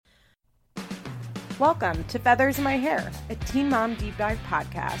Welcome to Feathers in My Hair, a Teen Mom Deep Dive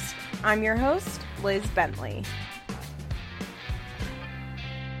podcast. I'm your host, Liz Bentley.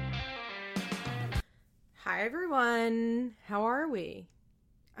 Hi, everyone. How are we?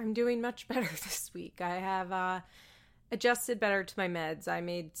 I'm doing much better this week. I have adjusted better to my meds. I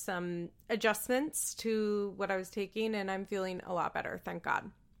made some adjustments to what I was taking, and I'm feeling a lot better, thank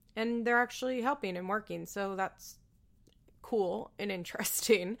God. And they're actually helping and working, so that's cool and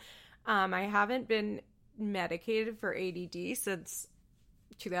interesting. I haven't been medicated for ADD since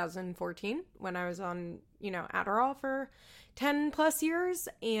 2014 when I was on, Adderall for 10 plus years.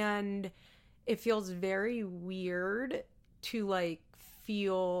 And it feels very weird to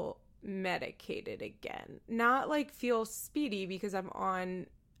feel medicated again. Not feel speedy because I'm on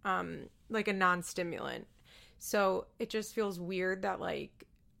a non-stimulant. So it just feels weird that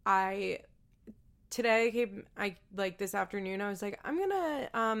this afternoon, I was like, I'm gonna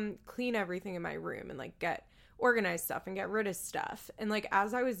clean everything in my room and get organized stuff and get rid of stuff. And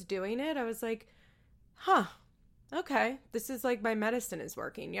as I was doing it, I was like, okay, this is my medicine is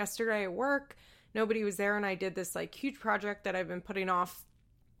working. Yesterday at work, nobody was there, and I did this huge project that I've been putting off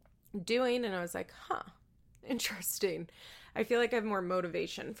doing, and I was like, interesting. I feel like I have more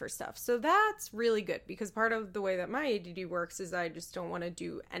motivation for stuff. So that's really good, because part of the way that my ADD works is I just don't want to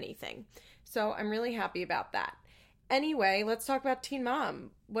do anything. So I'm really happy about that. Anyway, let's talk about Teen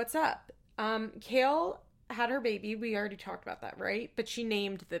Mom. What's up? Kale had her baby. We already talked about that, right? But she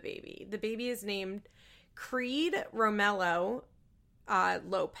named the baby. The baby is named Creed Romello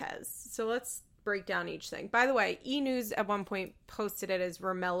Lopez. So let's break down each thing. By the way, E! News at one point posted it as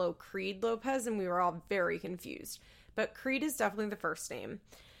Romello Creed Lopez, and we were all very confused. But Creed is definitely the first name.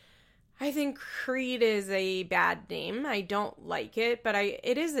 I think Creed is a bad name. I don't like it, but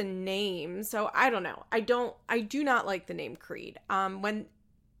it is a name, so I don't know. I do not like the name Creed. When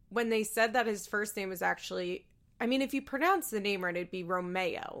they said that his first name was actually, if you pronounce the name right, it'd be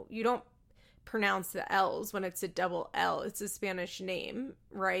Romeo. You don't pronounce the L's when it's a double L. It's a Spanish name,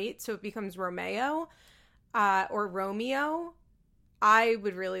 right? So it becomes Romeo or Romeo. I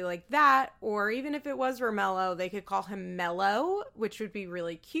would really like that. Or even if it was Romello, they could call him Mello, which would be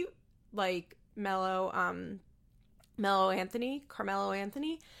really cute. Carmelo Anthony.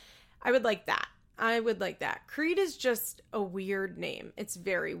 I would like that. Creed is just a weird name. It's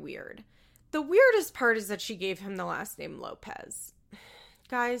very weird. The weirdest part is that she gave him the last name Lopez.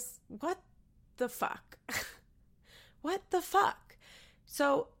 Guys, what the fuck? What the fuck?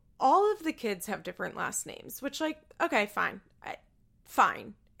 So all of the kids have different last names, which okay, fine.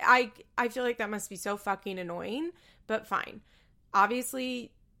 Fine. I feel like that must be so fucking annoying, but fine.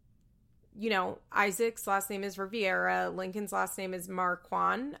 Obviously, Isaac's last name is Riviera. Lincoln's last name is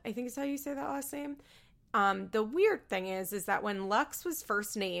Marquand. I think is how you say that last name. The weird thing is that when Lux was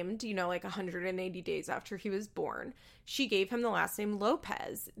first named, 180 days after he was born, she gave him the last name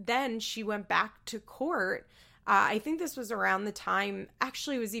Lopez. Then she went back to court. I think this was around the time,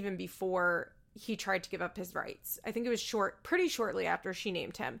 actually it was even before he tried to give up his rights. I think it was pretty shortly after she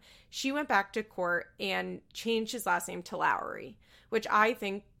named him. She went back to court and changed his last name to Lowry, which I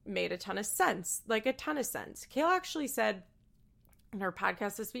think made a ton of sense. Kale actually said in her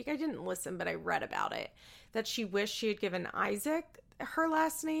podcast this week, I didn't listen, but I read about it, that she wished she had given Isaac her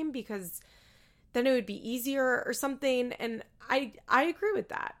last name because then it would be easier or something. And I agree with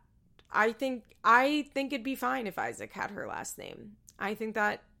that. I think it'd be fine if Isaac had her last name. I think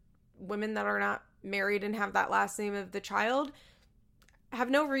that women that are not married and have that last name of the child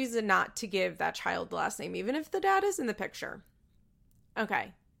have no reason not to give that child the last name, even if the dad is in the picture.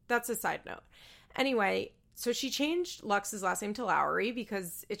 Okay, that's a side note. Anyway, so she changed Lux's last name to Lowry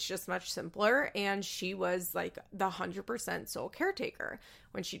because it's just much simpler, and she was the 100% sole caretaker.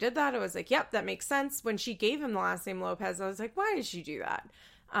 When she did that, I was like, yep, that makes sense. When she gave him the last name Lopez, I was like, why did she do that?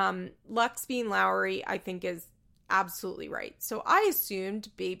 Lux being Lowry, I think, is absolutely right. So I assumed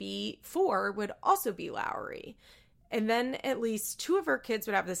baby 4 would also be Lowry. And then at least 2 of her kids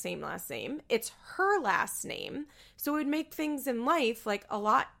would have the same last name. It's her last name. So it would make things in life a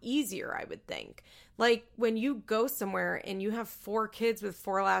lot easier, I would think. When you go somewhere and you have 4 kids with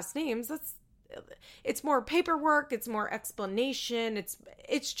 4 last names, it's more paperwork, it's more explanation.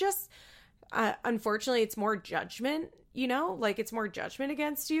 It's just, unfortunately, it's more judgment, it's more judgment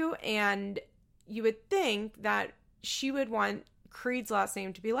against you. And you would think that she would want Creed's last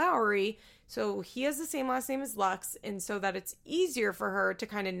name to be Lowry, so he has the same last name as Lux, and so that it's easier for her to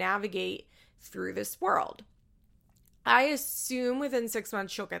kind of navigate through this world. I assume within 6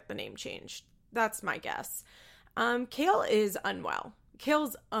 months she'll get the name changed. That's my guess. Kale is unwell.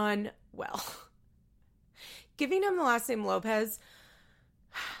 Kale's unwell. Giving him the last name Lopez,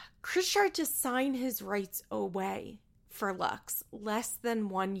 Chris tried to sign his rights away for Lux less than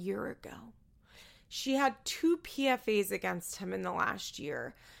 1 year ago. She had 2 PFAs against him in the last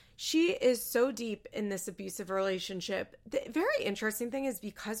year. She is so deep in this abusive relationship. The very interesting thing is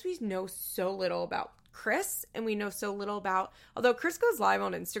because we know so little about Chris and we know so little about, although Chris goes live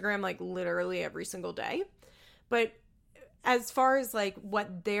on Instagram like literally every single day, but as far as like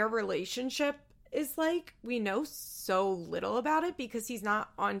what their relationship is like, we know so little about it because he's not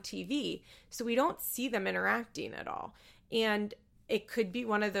on TV. So we don't see them interacting at all. And it could be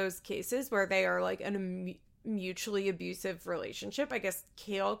one of those cases where they are like in a mutually abusive relationship. I guess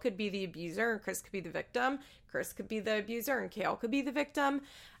Kale could be the abuser and Chris could be the victim. Chris could be the abuser and Kale could be the victim.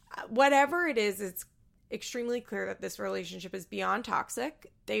 Whatever it is, it's extremely clear that this relationship is beyond toxic.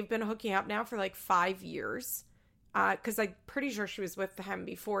 They've been hooking up now for like 5 years. Because I'm pretty sure she was with him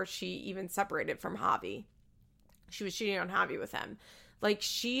before she even separated from Javi. She was cheating on Javi with him. Like,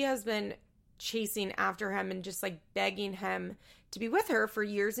 she has been chasing after him and just like begging him to be with her for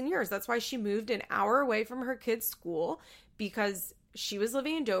years and years. That's why she moved an hour away from her kids' school, because she was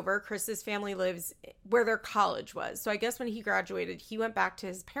living in Dover. Chris's family lives where their college was. So I guess when he graduated, he went back to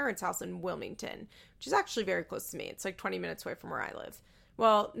his parents' house in Wilmington, which is actually very close to me. It's like 20 minutes away from where I live.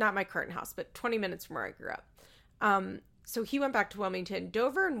 Well, not my current house, but 20 minutes from where I grew up. So he went back to Wilmington.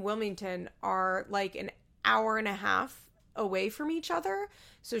 Dover and Wilmington are like an hour and a half away from each other.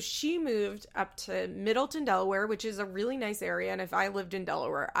 So she moved up to Middleton, Delaware, which is a really nice area. And if I lived in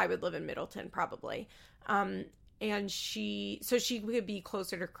Delaware, I would live in Middleton probably. And she could be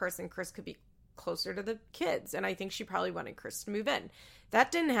closer to Chris and Chris could be closer to the kids. And I think she probably wanted Chris to move in.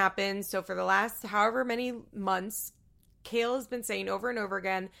 That didn't happen. So for the last however many months, Kale has been saying over and over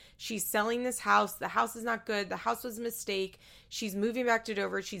again, she's selling this house. The house is not good. The house was a mistake. She's moving back to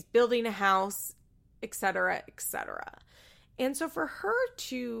Dover. She's building a house, etc., etc. And so for her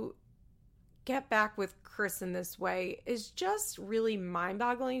to get back with Chris in this way is just really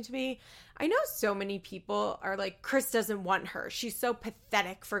mind-boggling to me. I know so many people are like, Chris doesn't want her. She's so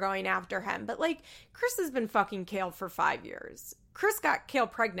pathetic for going after him. But like, Chris has been fucking Kale for 5 years. Chris got Kale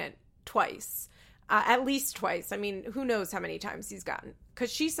pregnant twice. At least twice. I mean, who knows how many times he's gotten.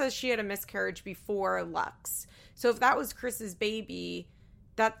 Because she says she had a miscarriage before Lux. So if that was Chris's baby,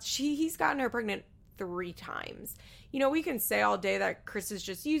 he's gotten her pregnant 3 times. You know, we can say all day that Chris is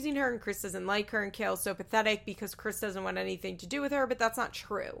just using her and Chris doesn't like her and Kale's so pathetic because Chris doesn't want anything to do with her, but that's not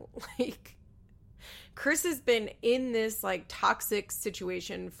true. Like, Chris has been in this like toxic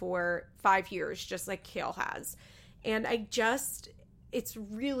situation for 5 years, just like Kale has. And it's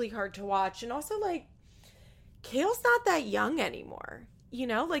really hard to watch. And also, like, Kale's not that young anymore. You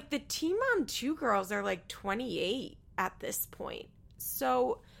know, like, the Teen Mom 2 girls are, like, 28 at this point.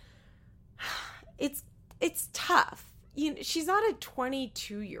 So, it's tough. You know, she's not a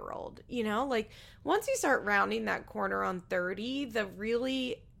 22-year-old, you know? Like, once you start rounding that corner on 30, the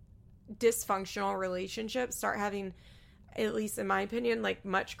really dysfunctional relationships start having, at least in my opinion, like,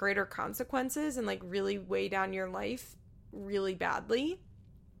 much greater consequences and, like, really weigh down your life really badly.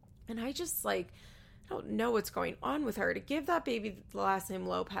 And I just like, I don't know what's going on with her. To give that baby the last name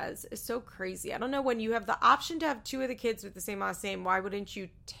Lopez is so crazy. I don't know, when you have the option to have 2 of the kids with the same last name, why wouldn't you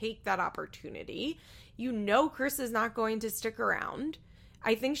take that opportunity? You know Chris is not going to stick around.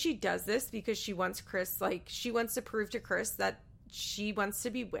 I think she does this because she wants Chris, like, she wants to prove to Chris that she wants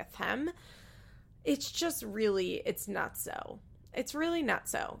to be with him. It's just really, it's nutso. It's really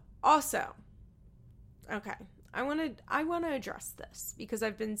nutso. Also, okay, I want to address this because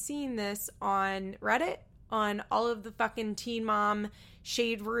I've been seeing this on Reddit, on all of the fucking Teen Mom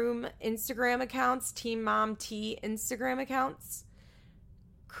Shade Room Instagram accounts, Teen Mom T Instagram accounts.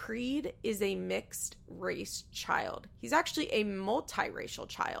 Creed is a mixed race child. He's actually a multiracial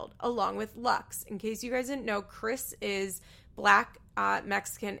child, along with Lux. In case you guys didn't know, Chris is Black,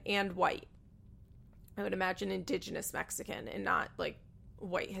 Mexican, and white. I would imagine indigenous Mexican and not like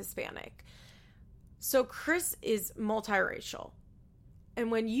white Hispanic. So Chris is multiracial.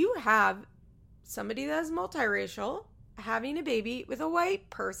 And when you have somebody that is multiracial having a baby with a white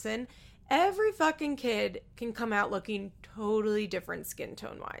person, every fucking kid can come out looking totally different skin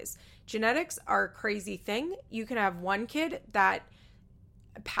tone wise. Genetics are a crazy thing. You can have one kid that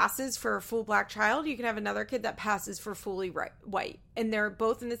passes for a full black child. You can have another kid that passes for fully white. And they're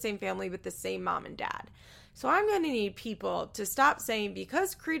both in the same family with the same mom and dad. So I'm going to need people to stop saying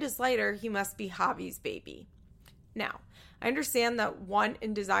because Creed is lighter, he must be Javi's baby. Now, I understand that want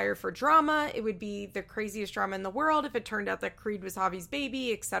and desire for drama. It would be the craziest drama in the world if it turned out that Creed was Javi's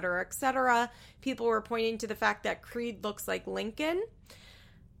baby, etc., etc. People were pointing to the fact that Creed looks like Lincoln.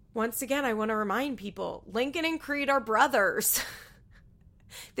 Once again, I want to remind people, Lincoln and Creed are brothers.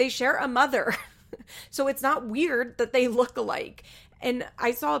 They share a mother. So it's not weird that they look alike. And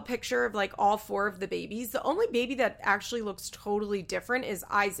I saw a picture of like all 4 of the babies. The only baby that actually looks totally different is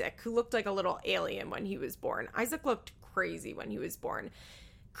Isaac, who looked like a little alien when he was born. Isaac looked crazy when he was born.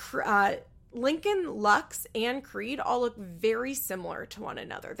 Lincoln, Lux, and Creed all look very similar to one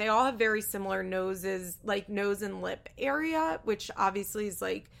another. They all have very similar noses, like nose and lip area, which obviously is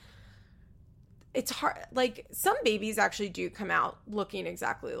like, it's hard. Like some babies actually do come out looking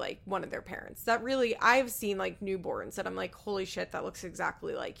exactly like one of their parents. That really, I've seen like newborns that I'm like, holy shit, that looks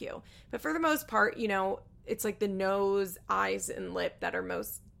exactly like you. But for the most part, you know, it's like the nose, eyes, and lip that are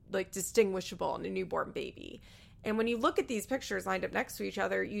most like distinguishable in a newborn baby. And when you look at these pictures lined up next to each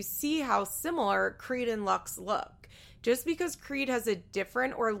other, you see how similar Creed and Lux look. Just because Creed has a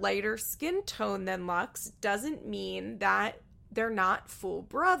different or lighter skin tone than Lux doesn't mean that they're not full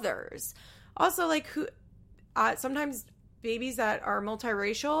brothers. Also, like sometimes babies that are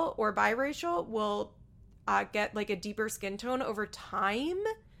multiracial or biracial will get like a deeper skin tone over time.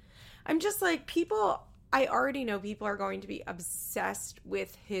 I'm just like, I already know people are going to be obsessed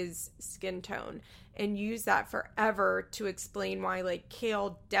with his skin tone and use that forever to explain why like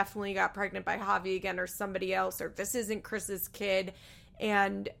Kale definitely got pregnant by Javi again or somebody else, or this isn't Chris's kid.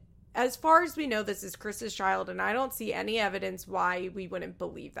 And as far as we know, this is Chris's child, and I don't see any evidence why we wouldn't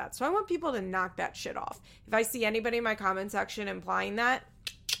believe that. So I want people to knock that shit off. If I see anybody in my comment section implying that,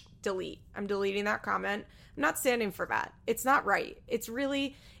 delete. I'm deleting that comment. I'm not standing for that. It's not right. It's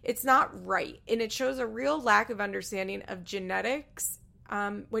not right. And it shows a real lack of understanding of genetics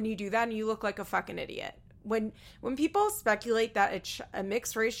when you do that and you look like a fucking idiot. When people speculate that a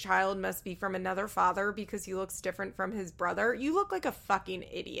mixed race child must be from another father because he looks different from his brother, you look like a fucking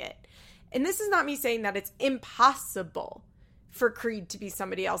idiot. And this is not me saying that it's impossible for Creed to be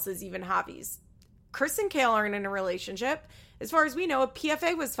somebody else's, even Javi's. Chris and Kale aren't in a relationship. As far as we know, a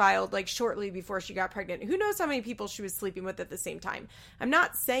PFA was filed like shortly before she got pregnant. Who knows how many people she was sleeping with at the same time? I'm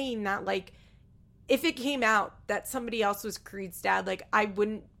not saying that like if it came out that somebody else was Creed's dad, like I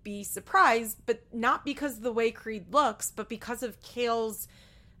wouldn't be surprised, but not because of the way Creed looks, but because of Kale's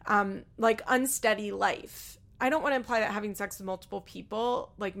like unsteady life. I don't want to imply that having sex with multiple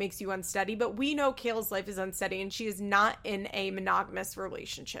people like makes you unsteady, but we know Kale's life is unsteady and she is not in a monogamous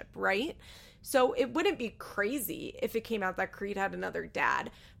relationship, right? So it wouldn't be crazy if it came out that Creed had another dad.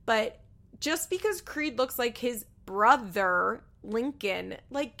 But just because Creed looks like his brother, Lincoln,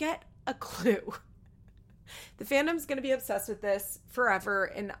 like get a clue. The fandom's going to be obsessed with this forever,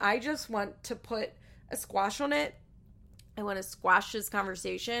 and I just want to put a squash on it. I want to squash this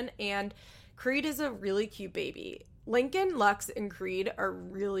conversation, and Creed is a really cute baby. Lincoln, Lux, and Creed are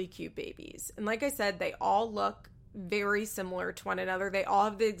really cute babies. And like I said, they all look very similar to one another. They all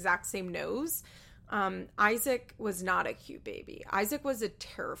have the exact same nose. Isaac was not a cute baby. Isaac was a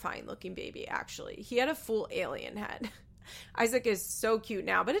terrifying looking baby, actually. He had a full alien head. Isaac is so cute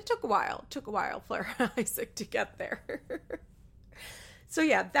now, but it took a while. It took a while for Isaac to get there. So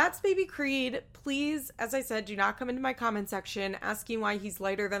yeah, that's baby Creed. Please, as I said, do not come into my comment section asking why he's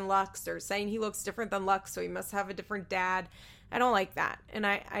lighter than Lux or saying he looks different than Lux, so he must have a different dad. I don't like that. And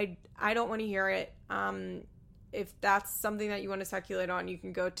I don't want to hear it. If that's something that you want to speculate on, you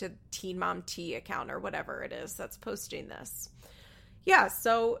can go to Teen Mom T account or whatever it is that's posting this. Yeah,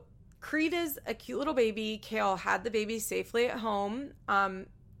 so Creed is a cute little baby. Kale had the baby safely at home.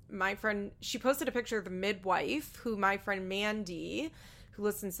 My friend, she posted a picture of the midwife, who my friend Mandy, who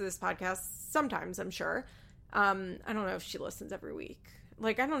listens to this podcast sometimes, I'm sure. I don't know if she listens every week.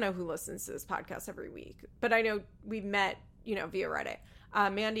 Like, I don't know who listens to this podcast every week, but I know we met, via Reddit.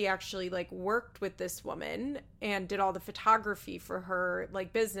 Mandy actually worked with this woman and did all the photography for her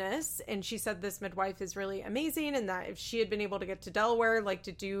business. And she said this midwife is really amazing, and that if she had been able to get to Delaware,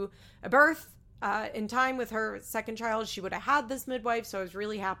 to do a birth in time with her second child, she would have had this midwife. So I was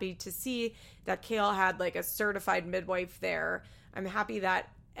really happy to see that Kale had a certified midwife there. I'm happy that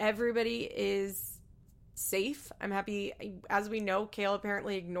everybody is safe. I'm happy, as we know, Kale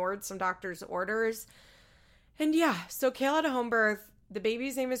apparently ignored some doctor's orders. And yeah, so Kale had a home birth. The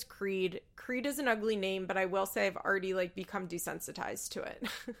baby's name is Creed. Creed is an ugly name, but I will say I've already become desensitized to it.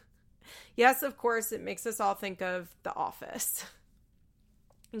 Yes, of course, it makes us all think of The Office.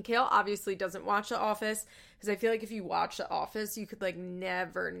 And Kale obviously doesn't watch The Office, because I feel like if you watch The Office, you could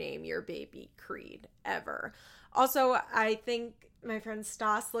never name your baby Creed, ever. Also, I think my friend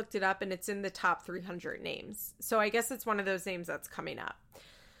Stas looked it up and it's in the top 300 names. So I guess it's one of those names that's coming up.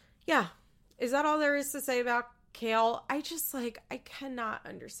 Yeah. Is that all there is to say about Kale? I just I cannot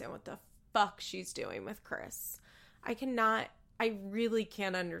understand what the fuck she's doing with Chris. I I really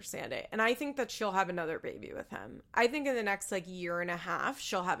can't understand it. And I think that she'll have another baby with him. I think in the next like year and a half,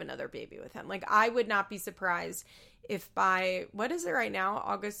 she'll have another baby with him. Like, I would not be surprised if by, what is it right now?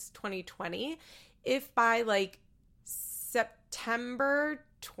 August 2020. If by like September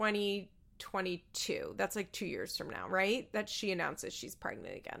 2022, that's like 2 years from now, right? That she announces she's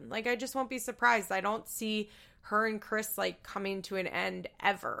pregnant again. Like, I just won't be surprised. I don't see her and Chris like coming to an end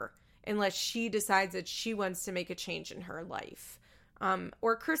ever, unless she decides that she wants to make a change in her life.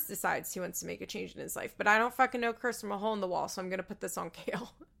 Or Chris decides he wants to make a change in his life. But I don't fucking know Chris from a hole in the wall, so I'm going to put this on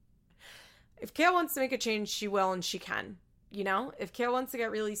Kale. If Kale wants to make a change, she will, and she can. You know? If Kale wants to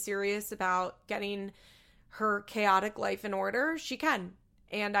get really serious about getting her chaotic life in order, she can.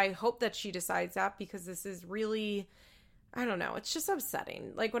 And I hope that she decides that, because this is really, I don't know, it's just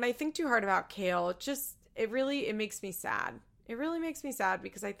upsetting. Like, when I think too hard about Kale, it makes me sad. It really makes me sad,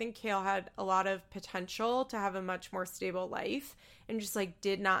 because I think Kale had a lot of potential to have a much more stable life and just like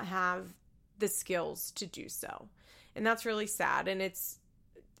did not have the skills to do so. And that's really sad. And it's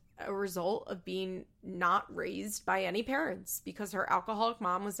a result of being not raised by any parents, because her alcoholic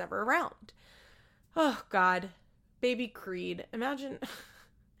mom was never around. Oh God, baby Creed. Imagine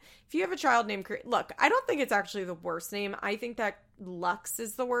if you have a child named Creed. Look, I don't think it's actually the worst name. I think that Lux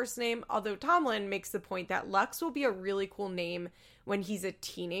is the worst name, although Tomlin makes the point that Lux will be a really cool name when he's a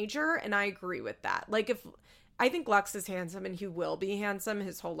teenager, and I agree with that. Like, I think Lux is handsome, and he will be handsome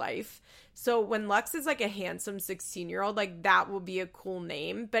his whole life. So when Lux is like a handsome 16-year-old, like, that will be a cool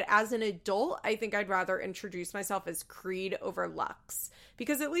name. But as an adult, I think I'd rather introduce myself as Creed over Lux,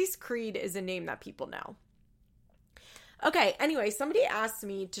 because at least Creed is a name that people know. Okay, anyway, somebody asked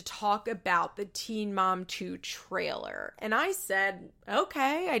me to talk about the Teen Mom 2 trailer, and I said,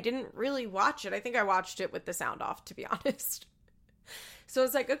 okay. I didn't really watch it. I think I watched it with the sound off, to be honest. So I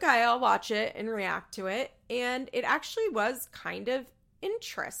was like, okay, I'll watch it and react to it, and it actually was kind of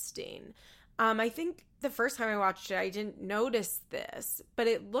interesting. I think the first time I watched it, I didn't notice this, but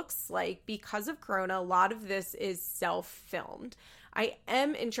it looks like because of Corona, a lot of this is self-filmed. I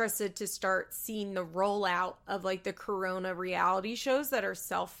am interested to start seeing the rollout of like the Corona reality shows that are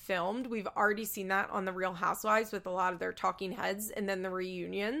self-filmed. We've already seen that on The Real Housewives with a lot of their talking heads, and then the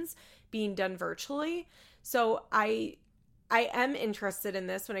reunions being done virtually. So I am interested in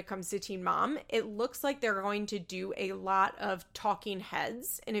this when it comes to Teen Mom. It looks like they're going to do a lot of talking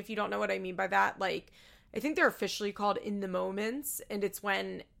heads. And if you don't know what I mean by that, like, I think they're officially called In the Moments. And it's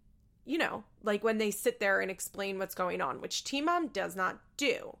when, you know, like when they sit there and explain what's going on, which Teen Mom does not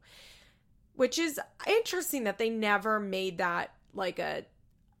do. Which is interesting that they never made that like a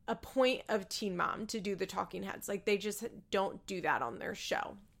point of Teen Mom to do the talking heads. Like, they just don't do that on their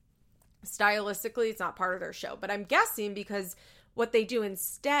show. Stylistically, it's not part of their show, but I'm guessing because what they do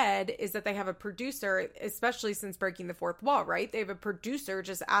instead is that they have a producer, especially since breaking the fourth wall, right? They have a producer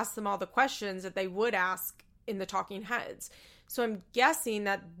just ask them all the questions that they would ask in the talking heads. So I'm guessing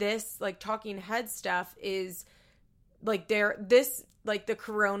that this like talking head stuff is like the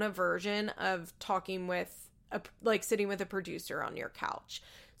Corona version of talking with like sitting with a producer on your couch.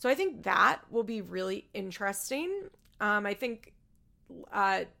 So I think that will be really interesting. I think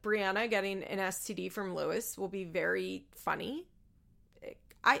Brianna getting an STD from Lewis will be very funny.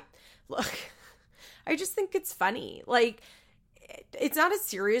 I just think it's funny. Like, it's not a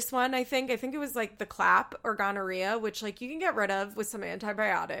serious one, I think. I think it was like the clap or gonorrhea, which like you can get rid of with some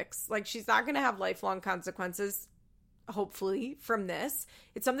antibiotics. Like, she's not going to have lifelong consequences, hopefully, from this.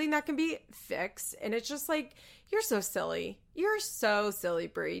 It's something that can be fixed. And it's just like, you're so silly. You're so silly,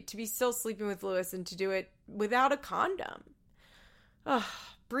 Brie, to be still sleeping with Lewis and to do it without a condom. Ugh.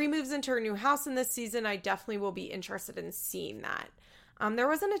 Brie moves into her new house in this season. I definitely will be interested in seeing that. There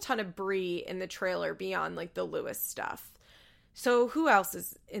wasn't a ton of Brie in the trailer beyond like the Lewis stuff. So who else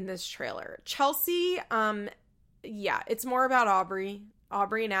is in this trailer? Chelsea. Yeah, it's more about Aubrey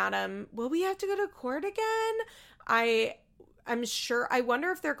and Adam. Will we have to go to court again? I'm sure. I wonder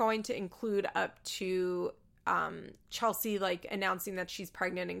if they're going to include up to Chelsea like announcing that she's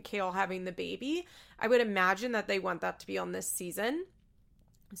pregnant and Kale having the baby. I would imagine that they want that to be on this season.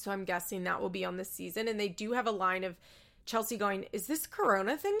 So I'm guessing that will be on this season. And they do have a line of Chelsea going, is this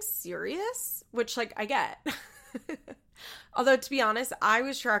Corona thing serious? Which like I get. Although, to be honest, I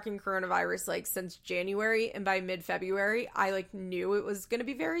was tracking coronavirus like since January, and by mid-February, I like knew it was going to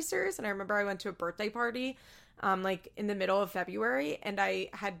be very serious. And I remember I went to a birthday party like in the middle of February, and I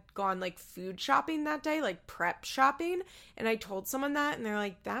had gone like food shopping that day, like prep shopping. And I told someone that, and they're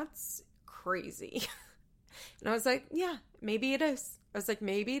like, that's crazy. And I was like, yeah, maybe it is. I was like,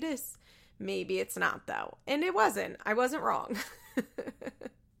 maybe it is. Maybe it's not, though. And it wasn't. I wasn't wrong.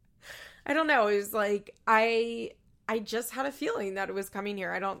 I don't know. It was like, I I just had a feeling that it was coming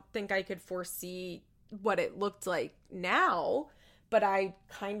here. I don't think I could foresee what it looked like now, but I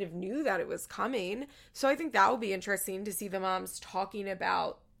kind of knew that it was coming. So I think that will be interesting to see the moms talking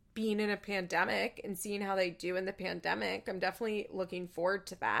about being in a pandemic and seeing how they do in the pandemic. I'm definitely looking forward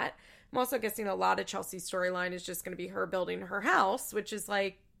to that. I'm also guessing a lot of Chelsea's storyline is just going to be her building her house, which is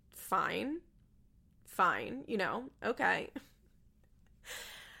like, fine, okay.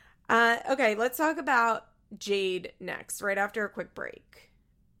 Okay, let's talk about Jade next, right after a quick break.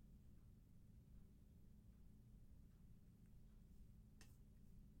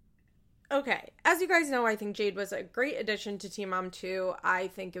 Okay, as you guys know, I think Jade was a great addition to Teen Mom 2. I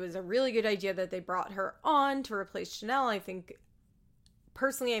think it was a really good idea that they brought her on to replace Chanel. I think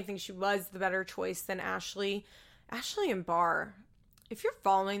she was the better choice than Ashley. Ashley and Bar, if you're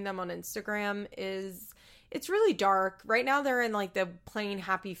following them on Instagram, it's really dark. Right now they're in like the plain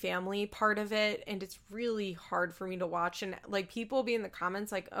happy family part of it, and it's really hard for me to watch. And like people will be in the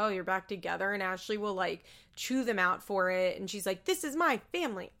comments like, oh, you're back together, and Ashley will like chew them out for it, and she's like, this is my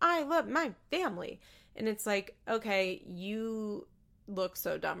family, I love my family. And it's like, okay, you look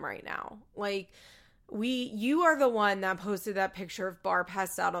so dumb right now. Like, you are the one that posted that picture of Bar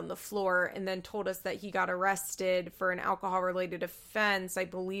passed out on the floor and then told us that he got arrested for an alcohol-related offense, I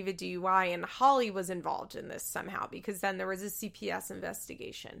believe a DUI, and Holly was involved in this somehow because then there was a CPS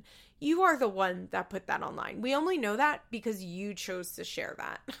investigation. You are the one that put that online. We only know that because you chose to share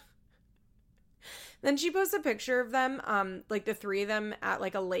that. Then she posts a picture of them, like the three of them at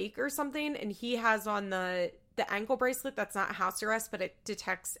like a lake or something, and he has on the ankle bracelet that's not house arrest, but it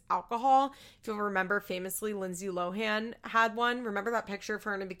detects alcohol. If you'll remember, famously, Lindsay Lohan had one. Remember that picture of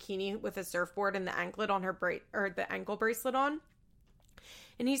her in a bikini with a surfboard and the anklet on her the ankle bracelet on?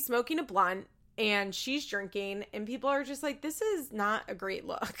 And he's smoking a blunt, and she's drinking, and people are just like, this is not a great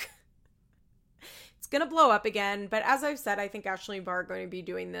look. It's gonna blow up again, but as I've said, I think Ashley and Bar are going to be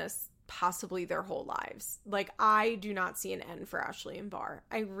doing this possibly their whole lives. Like, I do not see an end for Ashley and Bar.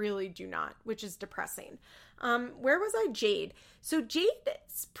 I really do not, which is depressing. Where was I? Jade. So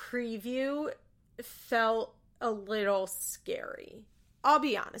Jade's preview felt a little scary. I'll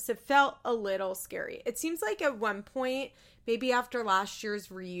be honest. It felt a little scary. It seems like at one point, maybe after last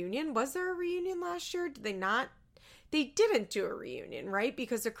year's reunion, was there a reunion last year? Did they not? They didn't do a reunion, right?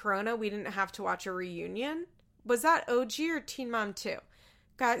 Because of Corona, we didn't have to watch a reunion. Was that OG or Teen Mom 2?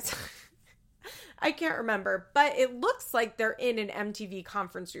 Guys, I can't remember, but it looks like they're in an MTV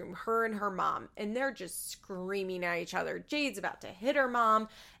conference room, her and her mom, and they're just screaming at each other. Jade's about to hit her mom.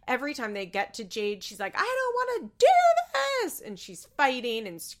 Every time they get to Jade, she's like, I don't want to do this, and she's fighting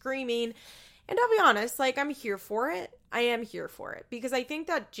and screaming. And I'll be honest, like, I'm here for it. I am here for it because I think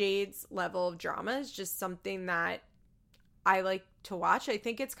that Jade's level of drama is just something that I like to watch. I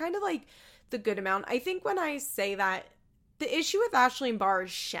think it's kind of like the good amount. I think when I say that, the issue with Ashley and Bar is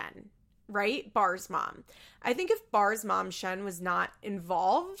Shen, right? Bar's mom. I think if Bar's mom, Shen, was not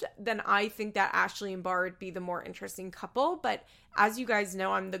involved, then I think that Ashley and Bar would be the more interesting couple. But as you guys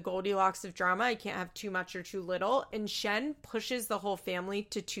know, I'm the Goldilocks of drama. I can't have too much or too little. And Shen pushes the whole family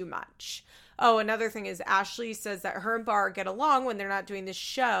to too much. Oh, another thing is Ashley says that her and Bar get along when they're not doing the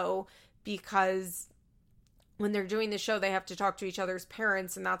show because when they're doing the show, they have to talk to each other's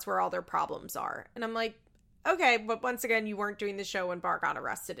parents, and that's where all their problems are. And I'm like, okay, but once again, you weren't doing the show when Bar got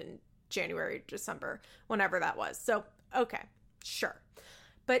arrested in January, December, whenever that was. So, okay, sure.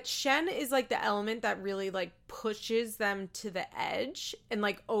 But Shen is like the element that really like pushes them to the edge and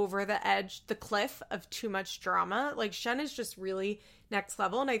like over the edge, the cliff of too much drama. Like Shen is just really next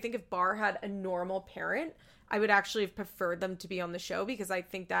level. And I think if Bar had a normal parent, I would actually have preferred them to be on the show because I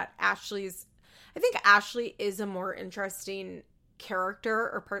think that Ashley is a more interesting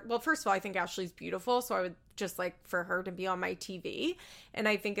character well, first of all, I think Ashley's beautiful, so I would just like for her to be on my TV. And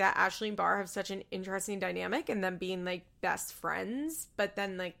I think that Ashley and Bar have such an interesting dynamic and them being like best friends, but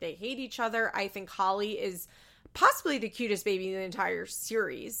then like they hate each other. I think Holly is possibly the cutest baby in the entire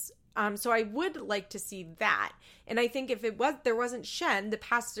series. So I would like to see that. And I think if there wasn't Shen, the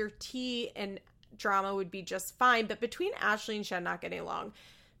Pastor T and drama would be just fine. But between Ashley and Shen not getting along,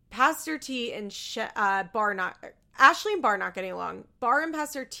 Pastor T and Ashley and Bar not getting along, Bar and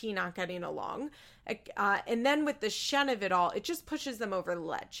Pastor T not getting along, and then with the Shen of it all, it just pushes them over the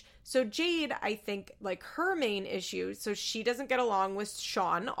ledge. So Jade, I think, like her main issue, so she doesn't get along with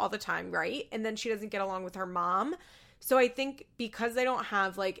Sean all the time, right? And then she doesn't get along with her mom. So I think because they don't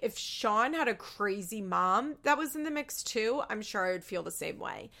have, like, if Sean had a crazy mom that was in the mix too, I'm sure I would feel the same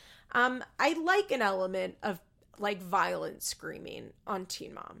way. I like an element of like violent screaming on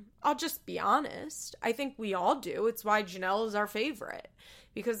Teen Mom. I'll just be honest. I think we all do. It's why Janelle is our favorite,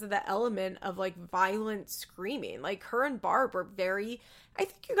 because of the element of like violent screaming. Like her and Barb are very, I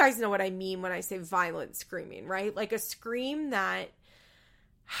think you guys know what I mean when I say violent screaming, right? Like a scream that,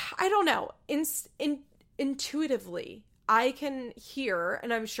 I don't know, intuitively I can hear,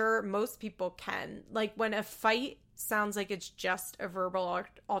 and I'm sure most people can, like when a fight sounds like it's just a verbal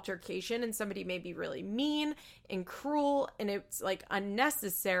altercation and somebody may be really mean and cruel and it's like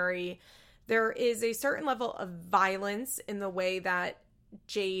unnecessary. There is a certain level of violence in the way that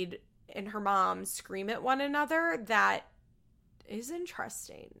Jade and her mom scream at one another that is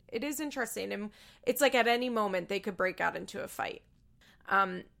interesting. It is interesting. And it's like at any moment they could break out into a fight.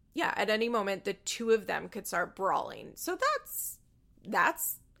 Yeah, at any moment the two of them could start brawling. So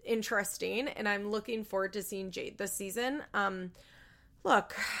that's interesting, and I'm looking forward to seeing Jade this season.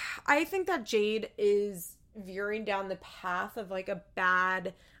 Look, I think that Jade is veering down the path of like a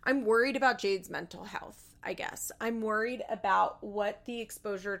bad, I'm worried about Jade's mental health, I guess. I'm worried about what the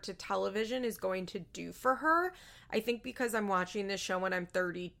exposure to television is going to do for her. I think because I'm watching this show when I'm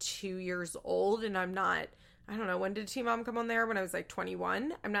 32 years old and I'm not, I don't know, when did Teen Mom come on there? When I was like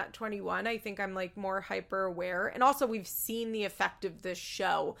 21. I'm not 21. I think I'm like more hyper aware. And also we've seen the effect of this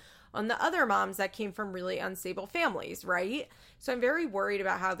show on the other moms that came from really unstable families, right? So I'm very worried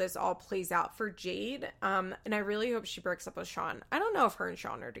about how this all plays out for Jade. And I really hope she breaks up with Sean. I don't know if her and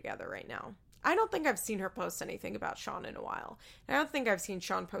Sean are together right now. I don't think I've seen her post anything about Sean in a while. I don't think I've seen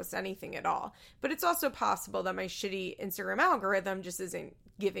Sean post anything at all. But it's also possible that my shitty Instagram algorithm just isn't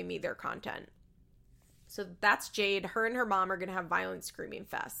giving me their content. So that's Jade. Her and her mom are going to have violent screaming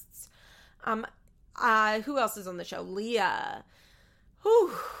fests. Who else is on the show? Leah.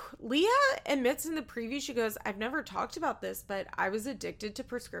 Leah admits in the preview, she goes, I've never talked about this, but I was addicted to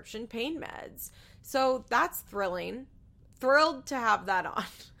prescription pain meds. So that's thrilling. Thrilled to have that on.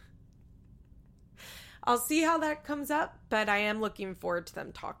 I'll see how that comes up, but I am looking forward to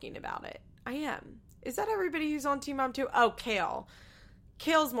them talking about it. I am. Is that everybody who's on Teen Mom too? Oh, Kale.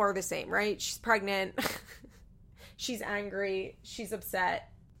 Kale's more of the same, right? She's pregnant. She's angry. She's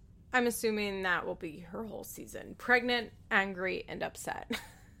upset. I'm assuming that will be her whole season. Pregnant, angry, and upset.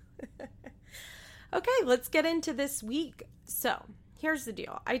 Okay, let's get into this week. So, here's the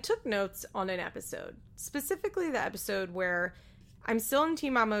deal. I took notes on an episode. Specifically the episode where I'm still in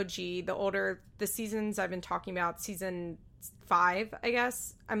Teen Mom OG, the seasons I've been talking about, season 5, I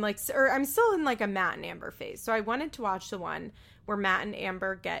guess. I'm still in like a Matt and Amber phase. So I wanted to watch the one where Matt and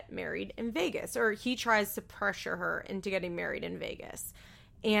Amber get married in Vegas, or he tries to pressure her into getting married in Vegas.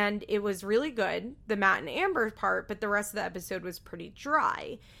 And it was really good, the Matt and Amber part, but the rest of the episode was pretty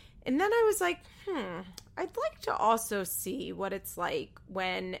dry. And then I was like, I'd like to also see what it's like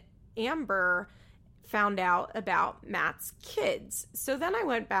when Amber found out about Matt's kids. So then I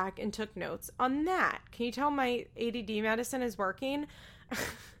went back and took notes on that. Can you tell my ADD medicine is working?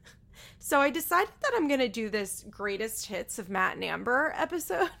 So I decided that I'm going to do this greatest hits of Matt and Amber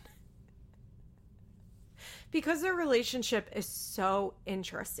episode because their relationship is so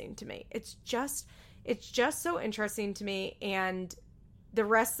interesting to me. It's just so interesting to me, and the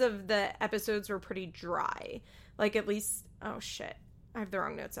rest of the episodes were pretty dry. Like at least, oh shit, I have the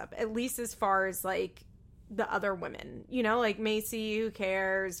wrong notes up. At least as far as like the other women, you know, like Macy, who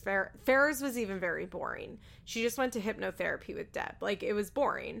cares? Farrah's was even very boring. She just went to hypnotherapy with Deb. Like it was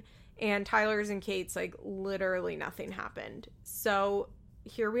boring. And Tyler's and Kate's, like, literally nothing happened. So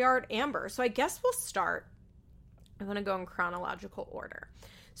here we are at Amber. So I guess we'll start. I'm going to go in chronological order.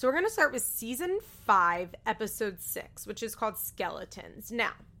 So we're going to start with season 5, episode 6, which is called Skeletons.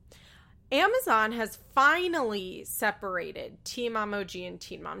 Now, Amazon has finally separated Teen Mom OG and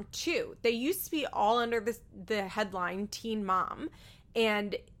Teen Mom 2. They used to be all under the headline Teen Mom,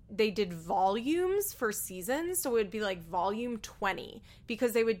 and they did volumes for seasons, so it would be like volume 20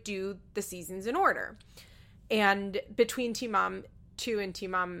 because they would do the seasons in order, and between Teen Mom 2 and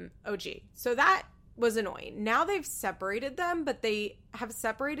Teen Mom OG. So that was annoying. Now they've separated them, but they have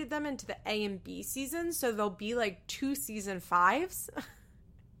separated them into the A and B seasons, so there'll be like 2 season 5s.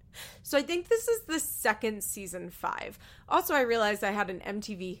 So I think this is the second season 5. Also, I realized I had an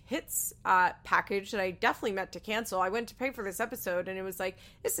MTV Hits package that I definitely meant to cancel. I went to pay for this episode and it was like,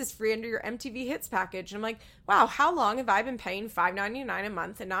 this is free under your MTV Hits package. And I'm like, wow, how long have I been paying $5.99 a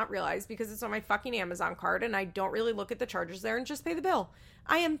month and not realized because it's on my fucking Amazon card and I don't really look at the charges there and just pay the bill.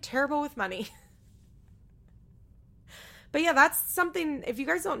 I am terrible with money. But yeah, that's something, if you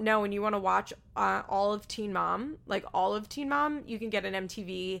guys don't know and you want to watch all of Teen Mom, like all of Teen Mom, you can get an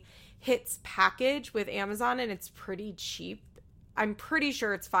MTV Hits package with Amazon and it's pretty cheap. I'm pretty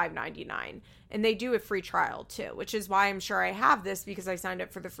sure it's $5.99. And they do a free trial too, which is why I'm sure I have this, because I signed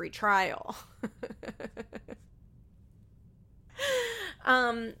up for the free trial.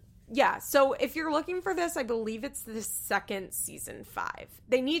 Yeah, so if you're looking for this, I believe it's the second season 5.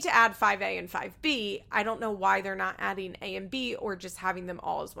 They need to add 5A and 5B. I don't know why they're not adding A and B or just having them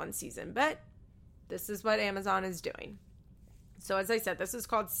all as one season, but this is what Amazon is doing. So as I said, this is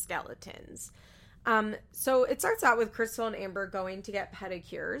called Skeletons. So it starts out with Crystal and Amber going to get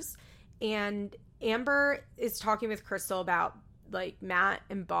pedicures, and Amber is talking with Crystal about like Matt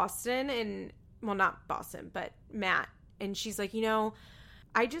in Boston, and well, not Boston, but Matt. And she's like,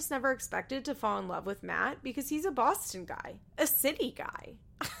 I just never expected to fall in love with Matt because he's a Boston guy, a city guy.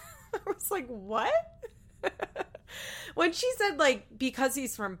 I was like, what? When she said, like, because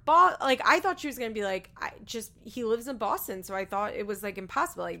he's from Boston, like, I thought she was going to be like, he lives in Boston. So I thought it was, like,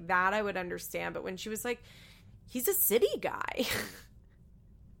 impossible. Like, that I would understand. But when she was like, he's a city guy, I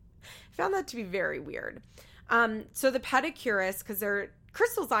found that to be very weird. So the pedicurist, because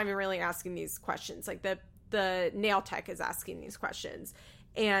Crystal's not even really asking these questions. Like, the nail tech is asking these questions.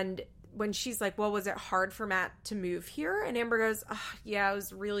 And when she's like, well, was it hard for Matt to move here? And Amber goes, yeah, it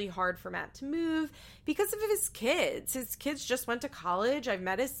was really hard for Matt to move because of his kids. His kids just went to college. I've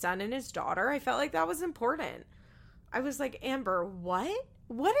met his son and his daughter. I felt like that was important. I was like, Amber, what?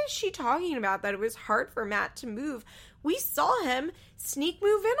 What is she talking about that it was hard for Matt to move? We saw him sneak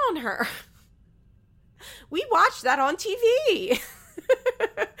move in on her. We watched that on TV.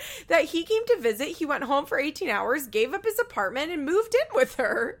 That he came to visit, he went home for 18 hours, gave up his apartment, and moved in with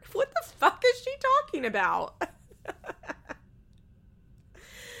her. What the fuck is she talking about?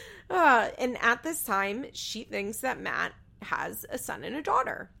 And at this time, she thinks that Matt has a son and a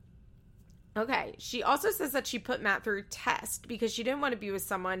daughter. Okay, she also says that she put Matt through a test because she didn't want to be with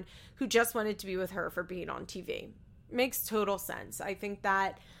someone who just wanted to be with her for being on TV. Makes total sense.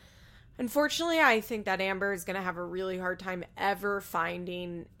 Unfortunately, I think that Amber is going to have a really hard time ever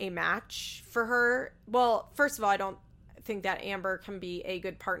finding a match for her. Well, first of all, I don't think that Amber can be a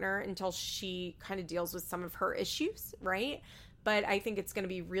good partner until she kind of deals with some of her issues, right? But I think it's going to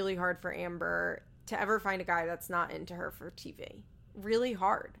be really hard for Amber to ever find a guy that's not into her for TV. Really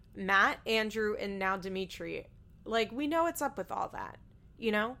hard. Matt, Andrew, and now Dimitri. Like, we know what's up with all that,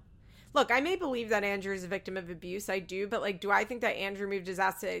 Look, I may believe that Andrew is a victim of abuse. I do. But, like, do I think that Andrew moved his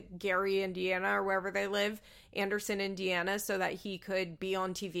ass to Gary, Indiana, or wherever they live, Anderson, Indiana, so that he could be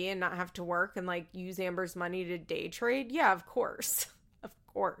on TV and not have to work and, like, use Amber's money to day trade? Yeah, of course. Of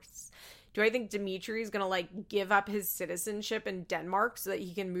course. Do I think Dimitri is going to, like, give up his citizenship in Denmark so that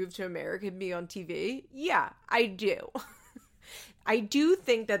he can move to America and be on TV? Yeah, I do. I do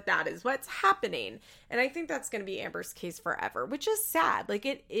think that that is what's happening. And I think that's going to be Amber's case forever, which is sad. Like,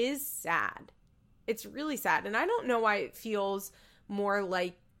 it is sad. It's really sad. And I don't know why it feels more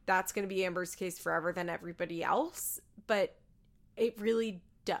like that's going to be Amber's case forever than everybody else. But it really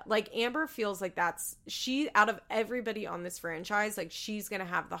does. Like, Amber feels like out of everybody on this franchise, like, she's going to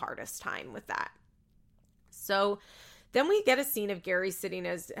have the hardest time with that. So then we get a scene of Gary sitting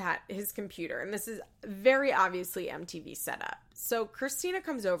at his computer, and this is very obviously MTV setup. So Christina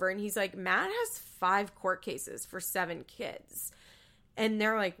comes over, and he's like, Matt has 5 court cases for 7 kids. And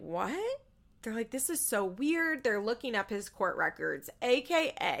they're like, what? They're like, this is so weird. They're looking up his court records,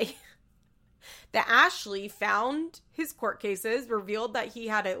 a.k.a. that Ashley found his court cases, revealed that he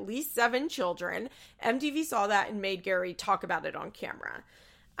had at least 7 children. MTV saw that and made Gary talk about it on camera.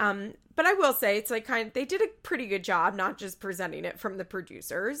 But I will say it's like they did a pretty good job, not just presenting it from the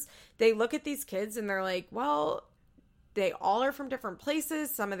producers. They look at these kids and they're like, well, they all are from different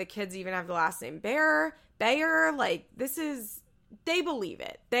places. Some of the kids even have the last name Bayer. Like, they believe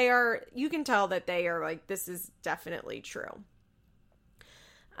it. You can tell that they are like, this is definitely true.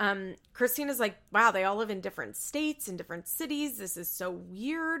 Christina's like, wow, they all live in different states and different cities. This is so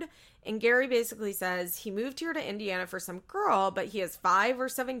weird. And Gary basically says he moved here to Indiana for some girl, but he has 5 or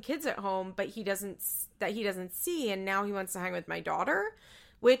 7 kids at home, but he doesn't see. And now he wants to hang with my daughter,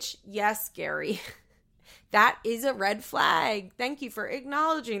 which, yes, Gary, that is a red flag. Thank you for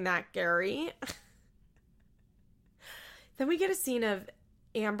acknowledging that, Gary. Then we get a scene of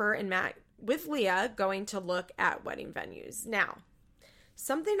Amber and Matt with Leah going to look at wedding venues. Now,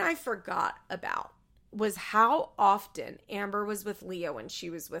 something I forgot about was how often Amber was with Leah when she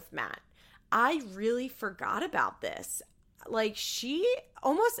was with Matt. I really forgot about this. Like, she,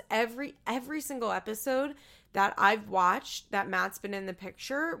 almost every single episode that I've watched that Matt's been in the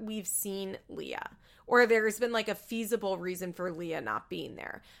picture, we've seen Leah. Or there's been like a feasible reason for Leah not being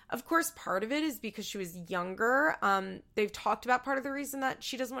there. Of course, part of it is because she was younger. They've talked about part of the reason that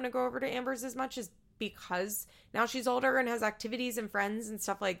she doesn't want to go over to Amber's as much is because now she's older and has activities and friends and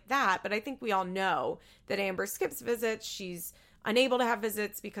stuff like that. But I think we all know that Amber skips visits. She's unable to have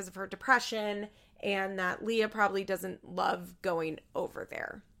visits because of her depression, and that Leah probably doesn't love going over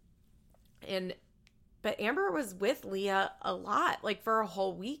there. But Amber was with Leah a lot, like for a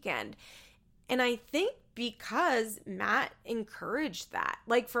whole weekend. And I think because Matt encouraged that,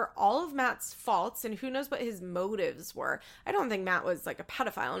 like for all of Matt's faults, and who knows what his motives were. I don't think Matt was like a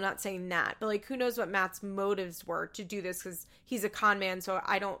pedophile. I'm not saying that, but like who knows what Matt's motives were to do this, because he's a con man. So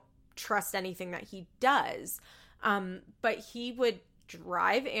I don't trust anything that he does. But he would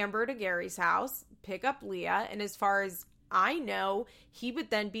drive Amber to Gary's house, pick up Leah. And as far as I know, he would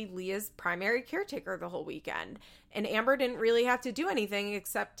then be Leah's primary caretaker the whole weekend. And Amber didn't really have to do anything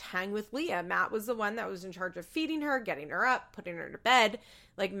except hang with Leah. Matt was the one that was in charge of feeding her, getting her up, putting her to bed.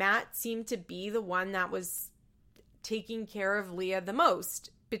 Like Matt seemed to be the one that was taking care of Leah the most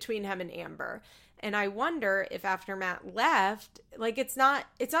between him and Amber. And I wonder if after Matt left, like it's not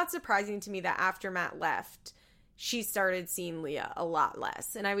surprising to me that after Matt left, she started seeing Leah a lot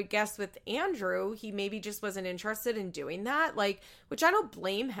less. And I would guess with Andrew, he maybe just wasn't interested in doing that, like, which I don't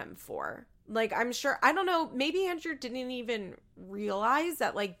blame him for. Like, I'm sure, I don't know, maybe Andrew didn't even realize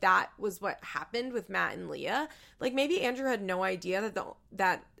that, like, that was what happened with Matt and Leah. Like, maybe Andrew had no idea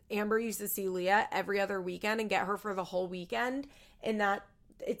that Amber used to see Leah every other weekend and get her for the whole weekend, and that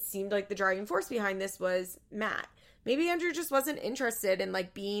it seemed like the driving force behind this was Matt. Maybe Andrew just wasn't interested in,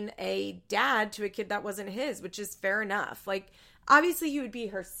 like, being a dad to a kid that wasn't his, which is fair enough. Like, obviously he would be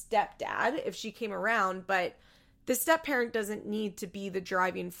her stepdad if she came around, but the step-parent doesn't need to be the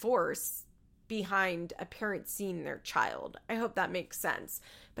driving force behind a parent seeing their child. I hope that makes sense.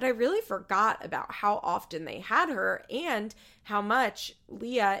 But I really forgot about how often they had her and how much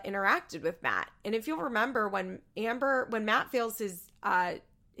Leah interacted with Matt. And if you'll remember, when Matt fails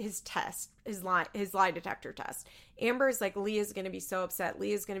his test, his lie detector test, Amber's like, Leah's going to be so upset.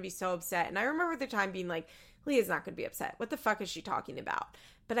 Leah's going to be so upset. And I remember the time being like, Leah's not going to be upset. What the fuck is she talking about?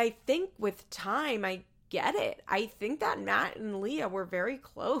 But I think with time, I get it. I think that Matt and Leah were very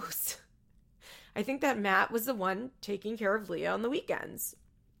close. I think that Matt was the one taking care of Leah on the weekends.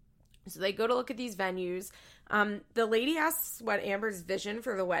 So they go to look at these venues. The lady asks what Amber's vision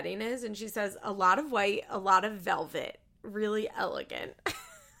for the wedding is, and she says, a lot of white, a lot of velvet. Really elegant.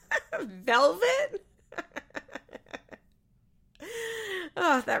 Velvet?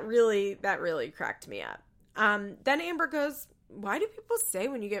 Oh, that really cracked me up. Then Amber goes, why do people say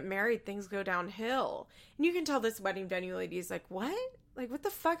when you get married things go downhill? And you can tell this wedding venue lady is like, what? Like, what the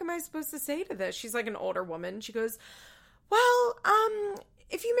fuck am I supposed to say to this? She's like an older woman. She goes, well,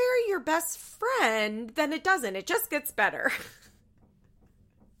 if you marry your best friend, then it doesn't. It just gets better.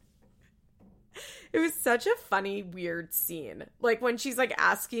 It was such a funny, weird scene. Like, when she's, like,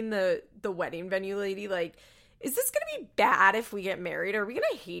 asking the wedding venue lady, like, is this going to be bad if we get married? Are we going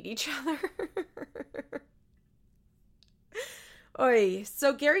to hate each other? Oy.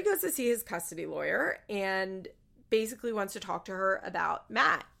 So Gary goes to see his custody lawyer and basically wants to talk to her about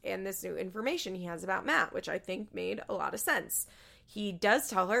Matt and this new information he has about Matt, which I think made a lot of sense. He does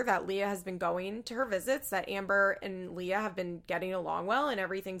tell her that Leah has been going to her visits, that Amber and Leah have been getting along well, and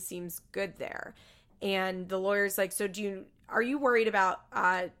everything seems good there. And the lawyer's like, so are you worried about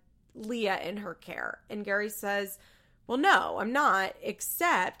Leah and her care? And Gary says, well, no, I'm not,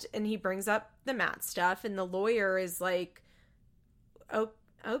 except, and he brings up the Matt stuff, and the lawyer is like,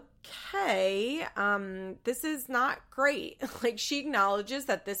 okay, this is not great. Like, she acknowledges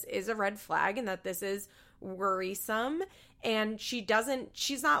that this is a red flag and that this is worrisome, and she's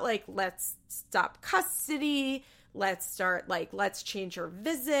not like, let's stop custody, let's change her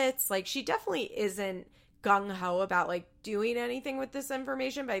visits. Like, she definitely isn't gung-ho about, like, doing anything with this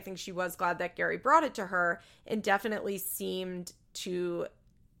information, but I think she was glad that Gary brought it to her and definitely seemed to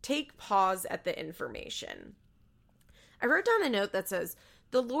take pause at the information. I wrote down a note that says,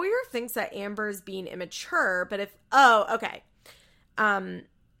 the lawyer thinks that Amber is being immature, but okay.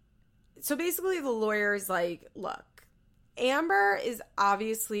 So basically the lawyer is like, look, Amber is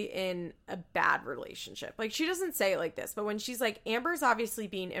obviously in a bad relationship. Like, she doesn't say it like this, but when she's like, Amber's obviously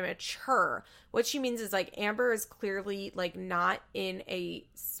being immature, what she means is, like, Amber is clearly, like, not in a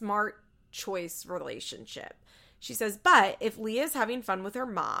smart choice relationship. She says, but if Leah's having fun with her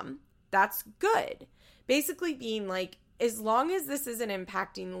mom, that's good. Basically being like, as long as this isn't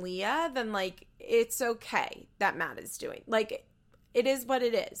impacting Leah, then, like, it's okay that Matt is doing. Like, it is what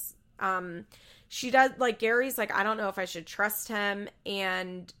it is. She does, like, Gary's like, I don't know if I should trust him,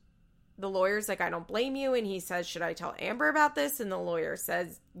 and the lawyer's like, I don't blame you, and he says, should I tell Amber about this? And the lawyer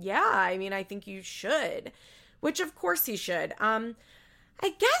says, yeah, I mean, I think you should, which of course he should. I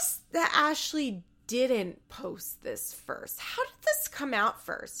guess that Ashley didn't post this first. How did this come out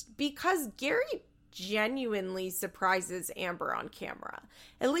first? Because Gary genuinely surprises Amber on camera.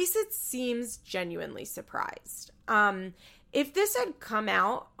 At least it seems genuinely surprised. If this had come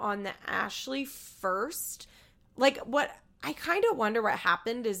out on the Ashley first, like what I kind of wonder what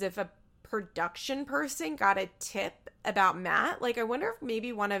happened is if a production person got a tip about Matt. Like I wonder if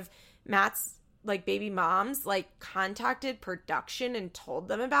maybe one of Matt's like baby moms like contacted production and told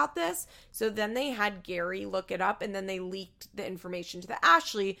them about this. So then they had Gary look it up and then they leaked the information to the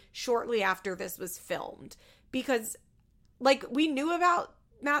Ashley shortly after this was filmed. Because like we knew about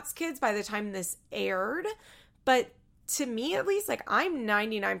Matt's kids by the time this aired, but to me at least, like I'm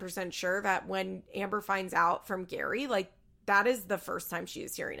 99% sure that when Amber finds out from Gary, like that is the first time she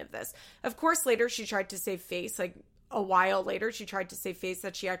is hearing of this. Of course, later she tried to save face, like a while later, she tried to save face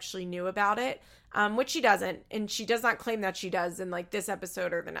that she actually knew about it, which she doesn't. And she does not claim that she does in like this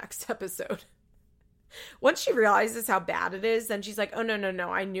episode or the next episode. Once she realizes how bad it is, then she's like, oh,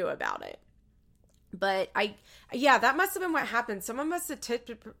 no, I knew about it. But that must have been what happened. Someone must have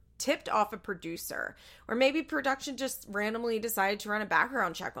tipped off a producer, or maybe production just randomly decided to run a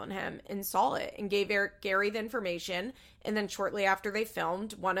background check on him and saw it and gave Gary the information. And then shortly after they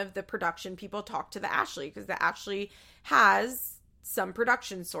filmed, one of the production people talked to the Ashley, because the Ashley has some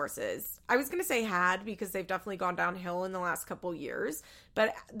production sources. I was going to say had, because they've definitely gone downhill in the last couple years,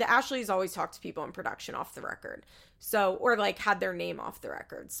 but the Ashleys always talk to people in production off the record. So, or like had their name off the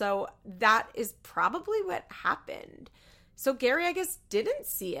record. So that is probably what happened. So Gary, I guess, didn't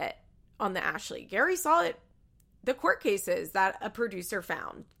see it on the Ashley. Gary saw it, the court cases that a producer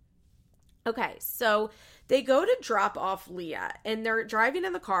found. Okay, so they go to drop off Leah, and they're driving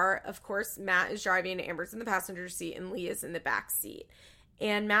in the car. Of course, Matt is driving, Amber's in the passenger seat, and Leah's in the back seat.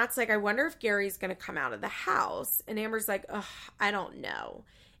 And Matt's like, I wonder if Gary's going to come out of the house. And Amber's like, ugh, I don't know.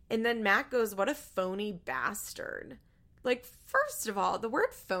 And then Matt goes, what a phony bastard. Like, first of all, the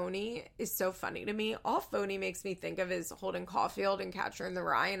word phony is so funny to me. All phony makes me think of is Holden Caulfield and Catcher in the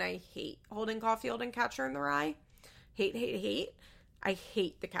Rye, and I hate Holden Caulfield and Catcher in the Rye. Hate. I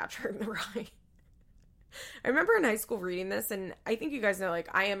hate The Catcher in the Rye. I remember in high school reading this, and I think you guys know, like,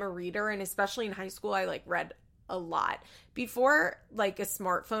 I am a reader, and especially in high school, I, like, read a lot. Before, like, a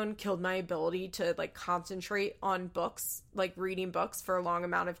smartphone killed my ability to, like, concentrate on books, like, reading books for a long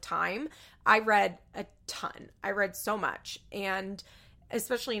amount of time, I read a ton. I read so much. And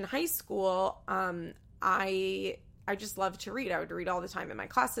especially in high school, I just loved to read. I would read all the time in my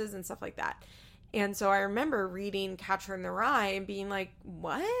classes and stuff like that. And so I remember reading Catcher in the Rye and being like,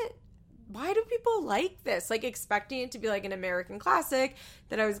 what? Why do people like this? Like, expecting it to be like an American classic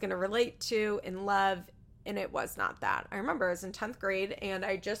that I was going to relate to and love. And it was not that. I remember I was in 10th grade and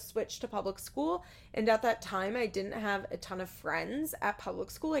I just switched to public school. And at that time, I didn't have a ton of friends at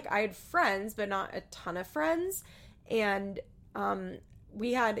public school. Like, I had friends, but not a ton of friends. And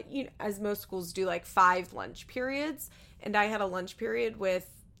we had, you know, as most schools do, like 5 lunch periods. And I had a lunch period with,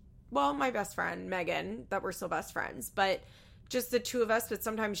 well, my best friend, Megan, that we're still best friends. But just the two of us. But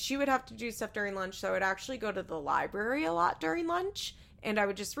sometimes she would have to do stuff during lunch. So I would actually go to the library a lot during lunch. And I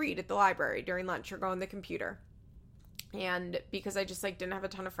would just read at the library during lunch or go on the computer. And because I just, like, didn't have a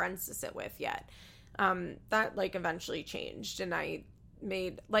ton of friends to sit with yet. That, like, eventually changed. And I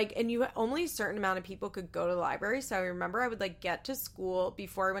made, like, and you only a certain amount of people could go to the library. So I remember I would, like, get to school.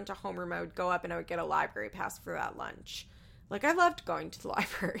 Before I went to homeroom, I would go up and I would get a library pass for that lunch. Like, I loved going to the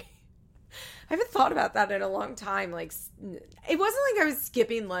library. I haven't thought about that in a long time. Like, it wasn't like I was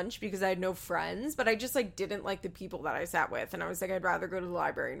skipping lunch because I had no friends, but I just, like, didn't like the people that I sat with. And I was like, I'd rather go to the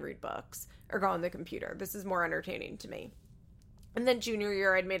library and read books or go on the computer. This is more entertaining to me. And then junior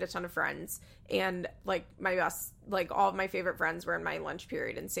year, I'd made a ton of friends. And, like, my best, like, all of my favorite friends were in my lunch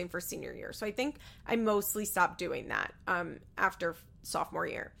period. And same for senior year. So I think I mostly stopped doing that after sophomore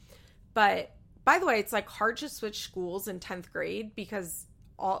year. But, by the way, it's, like, hard to switch schools in 10th grade because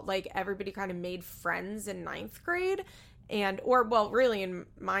everybody kind of made friends in 9th grade. Really in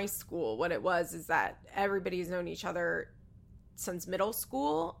my school, what it was is that everybody's known each other since middle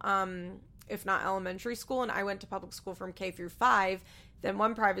school, if not elementary school. And I went to public school from K through 5, then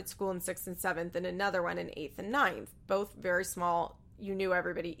one private school in 6th and 7th, and another one in 8th and 9th. Both very small. You knew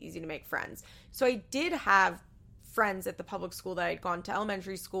everybody, easy to make friends. So I did have friends at the public school that I'd gone to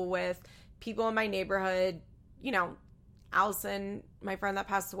elementary school with, people in my neighborhood, you know, Allison, my friend that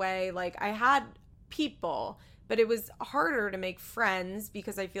passed away. Like, I had people, but it was harder to make friends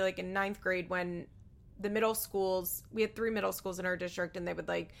because I feel like in 9th grade, when the middle schools, we had 3 middle schools in our district and they would,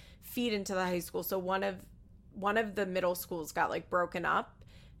 like, feed into the high school. So one of the middle schools got, like, broken up.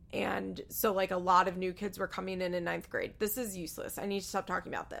 And so, like, a lot of new kids were coming in 9th grade. This is useless. I need to stop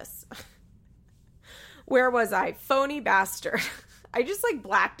talking about this. Where was I? Phony bastard. I just like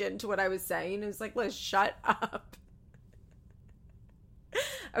blacked into what I was saying. It was like, Liz, shut up.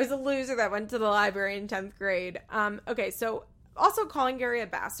 I was a loser that went to the library in 10th grade. Okay, so also calling Gary a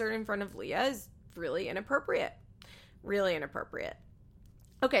bastard in front of Leah is really inappropriate. Really inappropriate.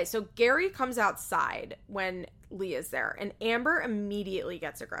 Okay, so Gary comes outside when Leah's there, and Amber immediately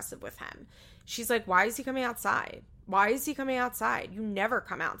gets aggressive with him. She's like, why is he coming outside? Why is he coming outside? You never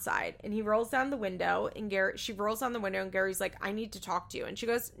come outside. And he rolls down the window, and she rolls down the window, and Gary's like, I need to talk to you. And she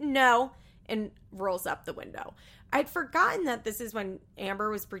goes, no, and rolls up the window. I'd forgotten that this is when Amber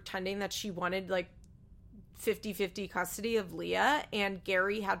was pretending that she wanted like 50-50 custody of Leah, and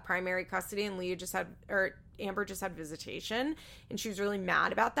Gary had primary custody, and Amber just had visitation, and she was really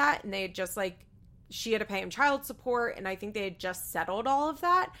mad about that. And they had just like, she had to pay him child support, and I think they had just settled all of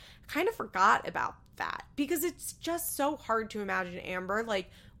that. I kind of forgot about that because it's just so hard to imagine Amber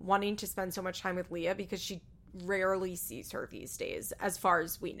like wanting to spend so much time with Leah because she rarely sees her these days, as far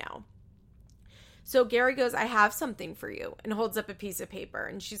as we know. So Gary goes, I have something for you, and holds up a piece of paper.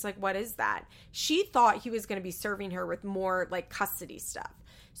 And she's like, what is that? She thought he was going to be serving her with more like custody stuff.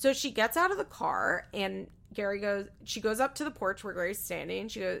 So she gets out of the car, and she goes up to the porch where Gary's standing.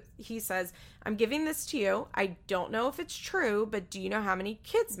 He says, I'm giving this to you. I don't know if it's true, but do you know how many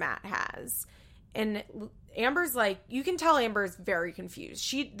kids Matt has? And Amber's like, you can tell Amber's very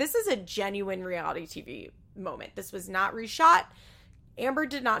confused. This is a genuine reality TV moment. This was not reshot. Amber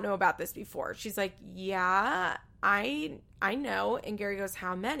did not know about this before. She's like, yeah, I know. And Gary goes,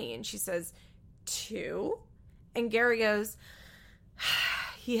 how many? And she says, 2. And Gary goes,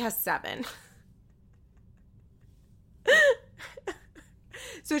 he has 7.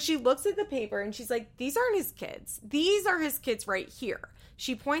 So she looks at the paper and she's like, these aren't his kids. These are his kids right here.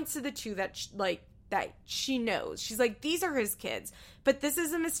 She points to the 2 that she knows. She's like, these are his kids. But this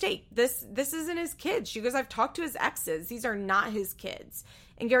is a mistake. This isn't his kids. She goes, I've talked to his exes. These are not his kids.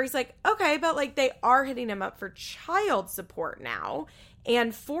 And Gary's like, okay, but like they are hitting him up for child support now.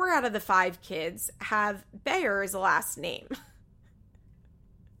 And 4 out of the 5 kids have Bayer as a last name.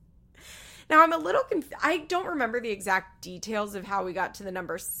 Now I'm a little confused. I don't remember the exact details of how we got to the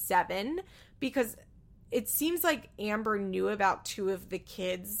number 7, because it seems like Amber knew about 2 of the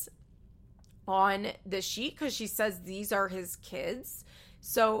kids on the sheet because she says these are his kids.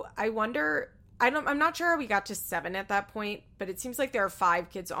 So I wonder, I'm not sure how we got to 7 at that point, but it seems like there are 5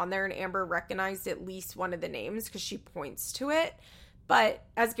 kids on there, and Amber recognized at least one of the names because she points to it. But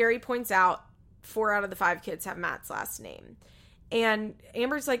as Gary points out, 4 out of the 5 kids have Matt's last name. And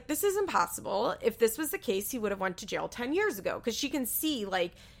Amber's like, this is impossible. If this was the case, he would have went to jail 10 years ago, because she can see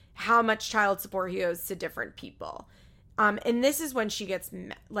like how much child support he owes to different people. And this is when she gets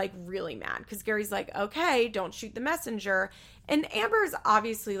like really mad, because Gary's like, okay, don't shoot the messenger. And Amber's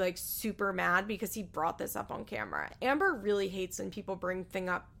obviously like super mad because he brought this up on camera. Amber really hates when people bring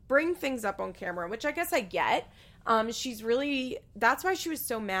things up on camera, which I guess I get. That's why she was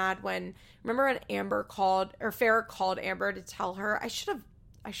so mad remember when Farrah called Amber to tell her. I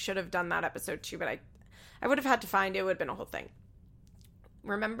should have done that episode too, but I would have had to find it. It would have been a whole thing.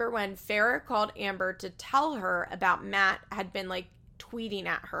 Remember when Farrah called Amber to tell her about Matt had been like tweeting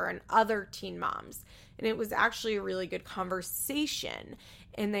at her and other teen moms. And it was actually a really good conversation.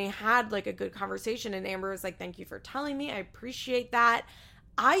 And they had like a good conversation, and Amber was like, thank you for telling me. I appreciate that.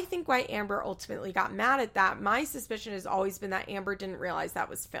 I think why Amber ultimately got mad at that, my suspicion has always been that Amber didn't realize that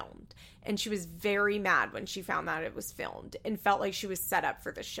was filmed. And she was very mad when she found that it was filmed and felt like she was set up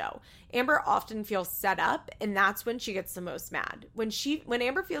for the show. Amber often feels set up, and that's when she gets the most mad. When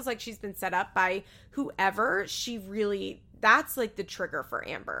Amber feels like she's been set up by whoever, that's like the trigger for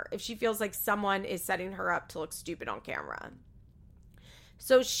Amber. If she feels like someone is setting her up to look stupid on camera.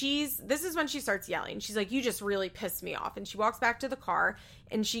 So this is when she starts yelling. She's like, you just really pissed me off. And she walks back to the car,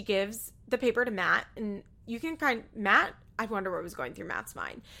 and she gives the paper to Matt. And Matt, I wonder what was going through Matt's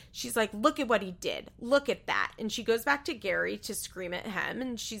mind. She's like, look at what he did. Look at that. And she goes back to Gary to scream at him.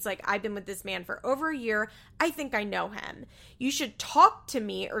 And she's like, I've been with this man for over a year. I think I know him. You should talk to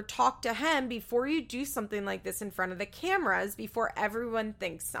me or talk to him before you do something like this in front of the cameras, before everyone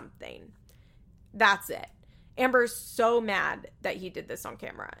thinks something. That's it. Amber's so mad that he did this on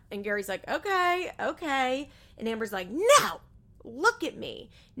camera. And Gary's like, okay. And Amber's like, no, look at me.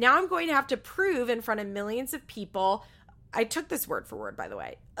 Now I'm going to have to prove in front of millions of people. I took this word for word, by the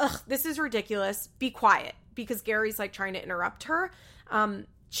way. Ugh, this is ridiculous. Be quiet. Because Gary's like trying to interrupt her.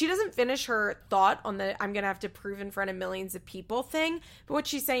 She doesn't finish her thought on the I'm going to have to prove in front of millions of people thing. But what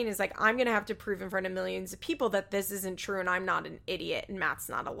she's saying is like, I'm going to have to prove in front of millions of people that this isn't true, and I'm not an idiot, and Matt's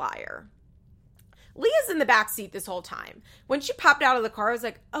not a liar. Leah's in the back seat this whole time. When she popped out of the car, I was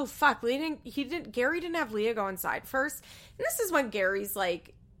like, oh fuck, Gary didn't have Leah go inside first. And this is when Gary's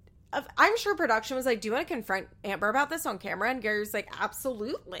like, I'm sure production was like, do you want to confront Amber about this on camera? And Gary was like,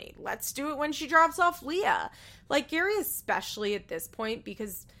 absolutely. Let's do it when she drops off Leah. Like, Gary, especially at this point,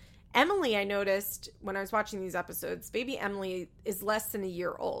 because Emily, I noticed when I was watching these episodes, baby Emily is less than a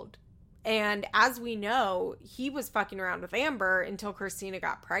year old. And as we know, he was fucking around with Amber until Christina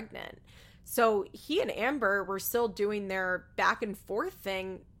got pregnant. So he and Amber were still doing their back and forth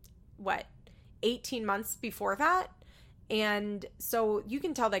thing, 18 months before that? And so you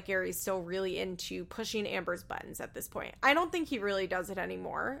can tell that Gary's still really into pushing Amber's buttons at this point. I don't think he really does it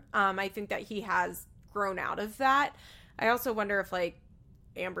anymore. I think that he has grown out of that. I also wonder if, like,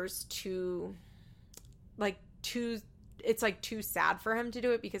 Amber's too sad for him to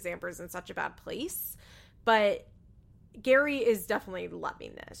do it because Amber's in such a bad place. But Gary is definitely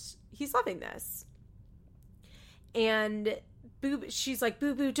loving this. He's loving this. And she's like,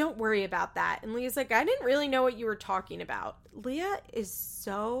 boo, don't worry about that. And Leah's like, I didn't really know what you were talking about. Leah is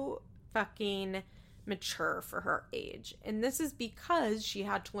so fucking mature for her age. And this is because she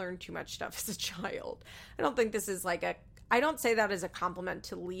had to learn too much stuff as a child. I don't think this is I don't say that as a compliment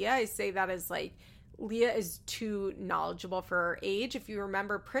to Leah. I say that as like, Leah is too knowledgeable for her age. If you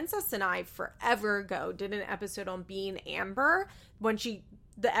remember, Princess and I forever ago did an episode on being Amber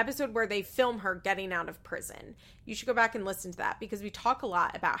the episode where they film her getting out of prison. You should go back and listen to that because we talk a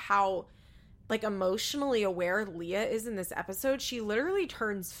lot about how like emotionally aware Leah is in this episode. She literally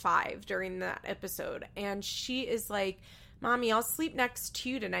turns 5 during that episode and she is like, Mommy, I'll sleep next to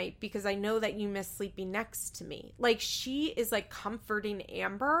you tonight because I know that you miss sleeping next to me. Like, she is like comforting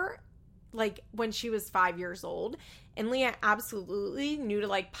Amber like when she was 5 years old. And Leah absolutely knew to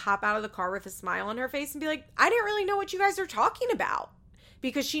like pop out of the car with a smile on her face and be like, I didn't really know what you guys are talking about.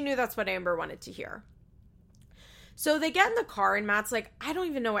 Because she knew that's what Amber wanted to hear. So they get in the car and Matt's like, I don't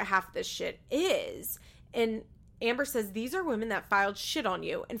even know what half this shit is. And Amber says, these are women that filed shit on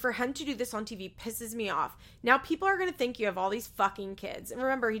you. And for him to do this on TV pisses me off. Now people are going to think you have all these fucking kids. And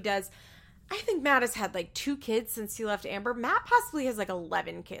remember, he does. I think Matt has had like 2 kids since he left Amber. Matt possibly has like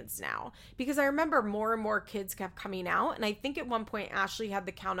 11 kids now. Because I remember more and more kids kept coming out. And I think at one point Ashley had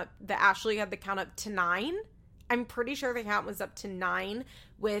the count up to 9. I'm pretty sure the count was up to 9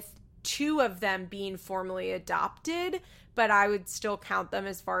 with 2 of them being formally adopted, but I would still count them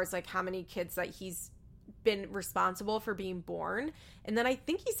as far as like how many kids that he's been responsible for being born. And then I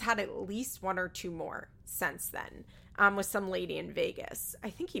think he's had at least 1 or 2 more since then with some lady in Vegas. I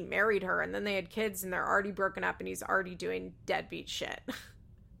think he married her and then they had kids and they're already broken up and he's already doing deadbeat shit.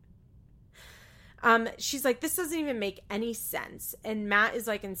 She's like, this doesn't even make any sense. And Matt is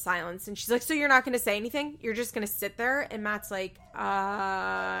like in silence. And she's like, so you're not going to say anything? You're just going to sit there? And Matt's like,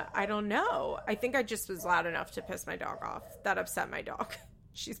 I don't know. I think I just was loud enough to piss my dog off. That upset my dog.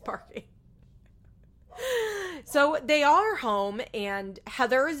 She's barking. So they all are home and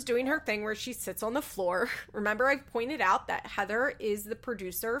Heather is doing her thing where she sits on the floor. Remember, I pointed out that Heather is the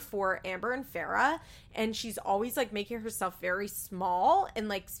producer for Amber and Farrah, and she's always like making herself very small and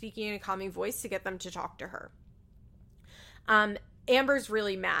like speaking in a calming voice to get them to talk to her. Amber's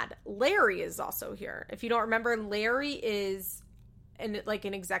really mad. Larry is also here. If you don't remember, Larry is an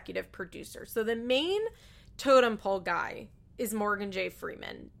executive producer. So the main totem pole guy is Morgan J.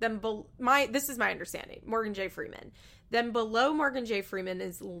 Freeman. This is my understanding. Morgan J. Freeman. Then below Morgan J. Freeman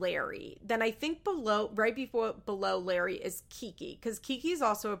is Larry. Then I think below Larry is Kiki, because Kiki is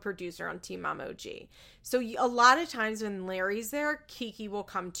also a producer on Team Mom OG. So a lot of times when Larry's there, Kiki will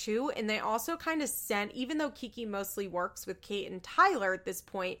come too. And they also kind of send, even though Kiki mostly works with Kate and Tyler at this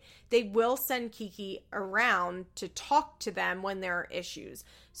point, they will send Kiki around to talk to them when there are issues.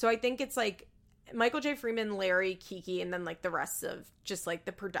 So I think it's like Michael J. Freeman, Larry, Kiki, and then like the rest of just like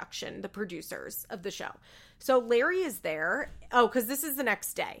the producers of the show. So Larry is there. Oh, because this is the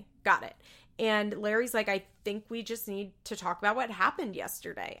next day. Got it. And Larry's like, I think we just need to talk about what happened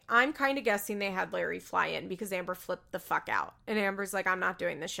yesterday. I'm kind of guessing they had Larry fly in because Amber flipped the fuck out. And Amber's like, I'm not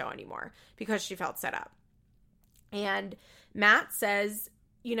doing this show anymore because she felt set up. And Matt says,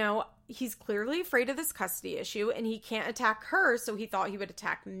 you know, he's clearly afraid of this custody issue and he can't attack her, so he thought he would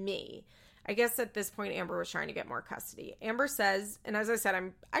attack me. I guess at this point, Amber was trying to get more custody. Amber says, and as I said,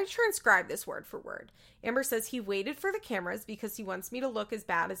 I transcribed this word for word. Amber says he waited for the cameras because he wants me to look as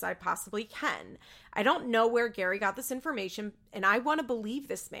bad as I possibly can. I don't know where Gary got this information, and I want to believe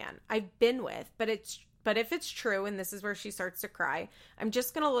this man I've been with, but if it's true, and this is where she starts to cry, I'm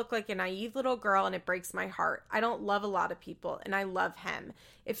just going to look like a naive little girl, and it breaks my heart. I don't love a lot of people, and I love him.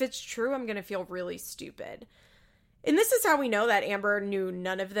 If it's true, I'm going to feel really stupid. And this is how we know that Amber knew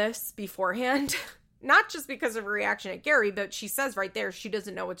none of this beforehand. Not just because of her reaction at Gary, but she says right there she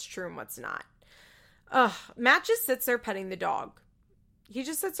doesn't know what's true and what's not. Ugh, Matt just sits there petting the dog. He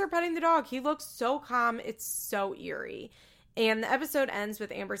just sits there petting the dog. He looks so calm. It's so eerie. And the episode ends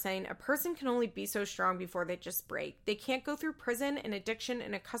with Amber saying, a person can only be so strong before they just break. They can't go through prison and addiction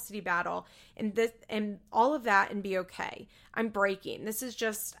and a custody battle and all of that and be okay. I'm breaking. This is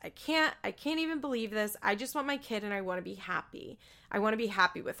just, I can't even believe this. I just want my kid and I want to be happy. I want to be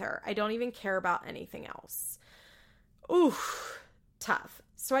happy with her. I don't even care about anything else. Ooh, tough.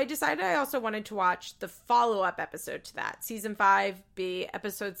 So I decided I also wanted to watch the follow-up episode to that, Season 5B,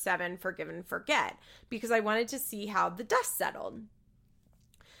 Episode 7, Forgive and Forget, because I wanted to see how the dust settled.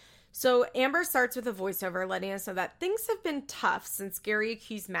 So Amber starts with a voiceover letting us know that things have been tough since Gary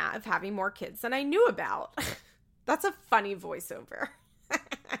accused Matt of having more kids than I knew about. That's a funny voiceover.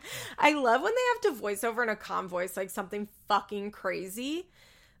 I love when they have to voice over in a calm voice like something fucking crazy.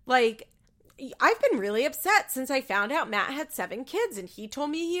 Like, I've been really upset since I found out Matt had 7 kids and he told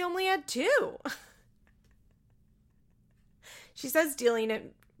me he only had 2. She says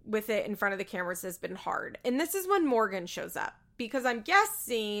dealing with it in front of the cameras has been hard. And this is when Morgan shows up because I'm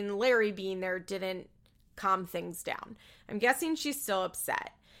guessing Larry being there didn't calm things down. I'm guessing she's still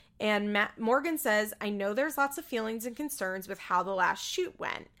upset. And Morgan says, I know there's lots of feelings and concerns with how the last shoot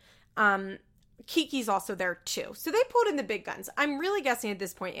went. Kiki's also there too. So they pulled in the big guns. I'm really guessing at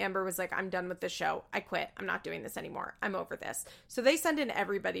this point, Amber was like, I'm done with the show. I quit. I'm not doing this anymore. I'm over this. So they send in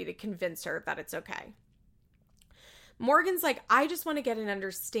everybody to convince her that it's okay. Morgan's like, I just want to get an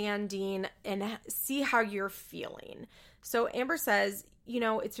understanding and see how you're feeling. So Amber says, you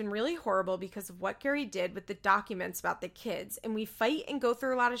know, it's been really horrible because of what Gary did with the documents about the kids. And we fight and go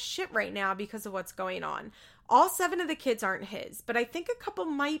through a lot of shit right now because of what's going on. All 7 of the kids aren't his, but I think a couple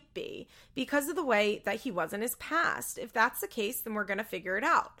might be because of the way that he was in his past. If that's the case, then we're going to figure it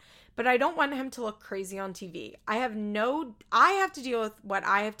out. But I don't want him to look crazy on TV. I have to deal with what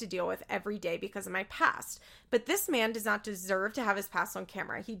I have to deal with every day because of my past. But this man does not deserve to have his past on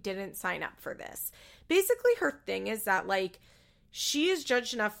camera. He didn't sign up for this. Basically, her thing is that, like, she is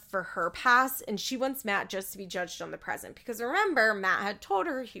judged enough for her past, and she wants Matt just to be judged on the present. Because remember, Matt had told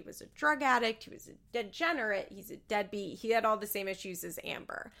her he was a drug addict, he was a degenerate, he's a deadbeat, he had all the same issues as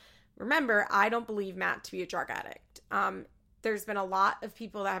Amber. Remember, I don't believe Matt to be a drug addict. There's been a lot of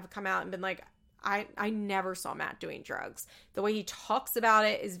people that have come out and been like, I never saw Matt doing drugs. The way he talks about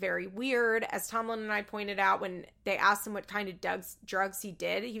it is very weird. As Tomlin and I pointed out when they asked him what kind of drugs he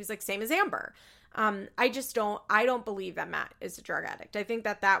did, he was like, same as Amber. I don't believe that Matt is a drug addict. I think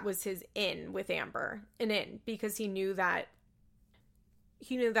that was his in with Amber, because he knew that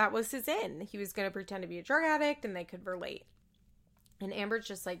was his in. He was going to pretend to be a drug addict and they could relate. And Amber's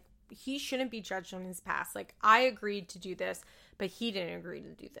just like, he shouldn't be judged on his past. Like, I agreed to do this, but he didn't agree to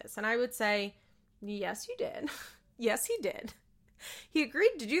do this. And I would say, yes, you did. Yes, he did. He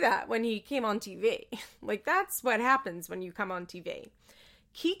agreed to do that when he came on TV. Like, that's what happens when you come on TV.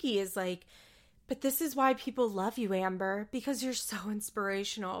 Kiki is like, but this is why people love you, Amber, because you're so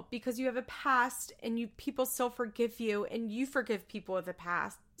inspirational, because you have a past and people still forgive you and you forgive people with a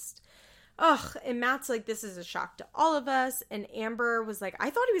past. Ugh, and Matt's like, this is a shock to all of us. And Amber was like,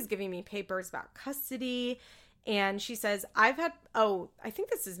 I thought he was giving me papers about custody. And she says, I think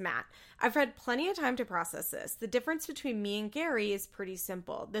this is Matt. I've had plenty of time to process this. The difference between me and Gary is pretty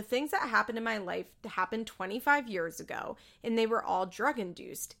simple. The things that happened in my life happened 25 years ago, and they were all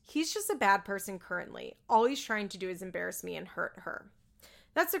drug-induced. He's just a bad person currently. All he's trying to do is embarrass me and hurt her.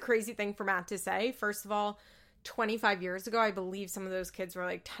 That's a crazy thing for Matt to say. First of all, 25 years ago, I believe some of those kids were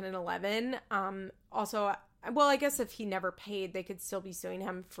like 10 and 11. Also, well, I guess if he never paid, they could still be suing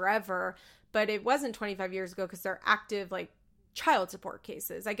him forever. But it wasn't 25 years ago because they're active, like, child support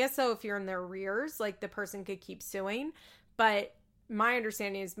cases. I guess so if you're in their arrears, like, the person could keep suing. But my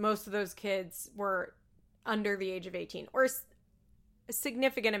understanding is most of those kids were under the age of 18. Or a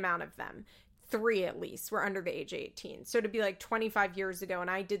significant amount of them. 3 at least were under the age of 18. So to be like 25 years ago,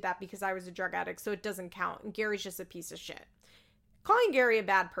 and I did that because I was a drug addict, so it doesn't count. And Gary's just a piece of shit. Calling Gary a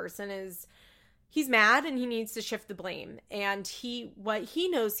bad person is... He's mad and he needs to shift the blame. And what he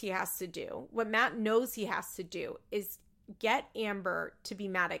knows he has to do, what Matt knows he has to do is get Amber to be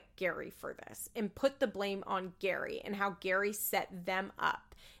mad at Gary for this and put the blame on Gary and how Gary set them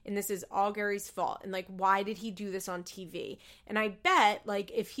up. And this is all Gary's fault. And like, why did he do this on TV? And I bet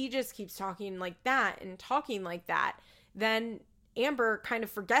like if he just keeps talking like that and talking like that, then Amber kind of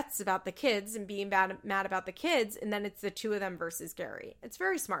forgets about the kids and being mad about the kids. And then it's the 2 of them versus Gary. It's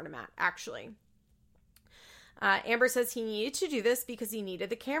very smart of Matt, actually. Amber says he needed to do this because he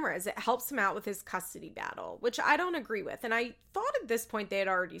needed the cameras. It helps him out with his custody battle, which I don't agree with. And I thought at this point they had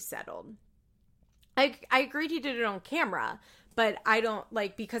already settled. I agreed he did it on camera, but I don't,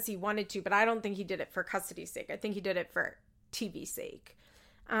 like, because he wanted to, but I don't think he did it for custody's sake. I think he did it for TV's sake.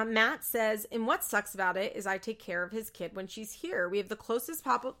 Matt says, and what sucks about it is I take care of his kid when she's here. We have the closest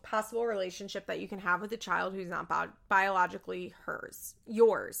possible relationship that you can have with a child who's not biologically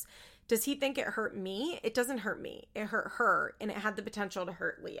yours. Does he think it hurt me? It doesn't hurt me. It hurt her, and it had the potential to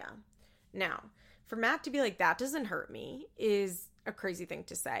hurt Leah. Now, for Matt to be like, that doesn't hurt me, is a crazy thing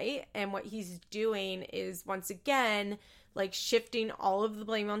to say. And what he's doing is, once again, like, shifting all of the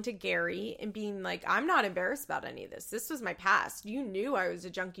blame onto Gary and being like, I'm not embarrassed about any of this. This was my past. You knew I was a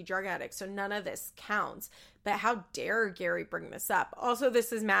junkie drug addict, so none of this counts. But how dare Gary bring this up? Also,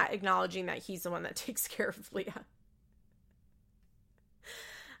 this is Matt acknowledging that he's the one that takes care of Leah.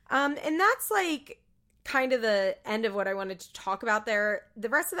 And that's, like, kind of the end of what I wanted to talk about there. The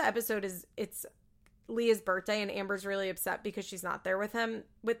rest of the episode it's Leah's birthday, and Amber's really upset because she's not there with them.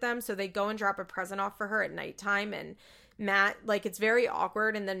 So they go and drop a present off for her at nighttime, and Matt, like, it's very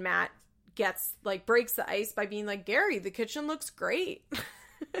awkward. And then Matt gets, like, breaks the ice by being like, Gary, the kitchen looks great.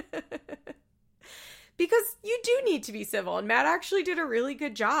 Because you do need to be civil. And Matt actually did a really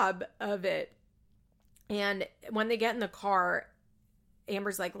good job of it. And when they get in the car,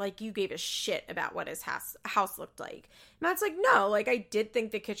 Amber's like, you gave a shit about what his house looked like. Matt's like, no, like, I did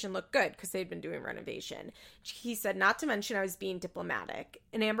think the kitchen looked good because they'd been doing renovation. He said, not to mention I was being diplomatic.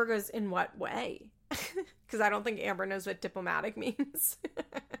 And Amber goes, in what way? Because I don't think Amber knows what diplomatic means.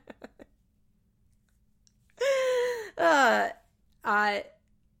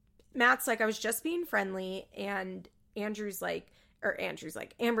 Matt's like, I was just being friendly. And Amber's like,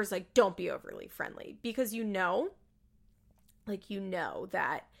 don't be overly friendly. Because you know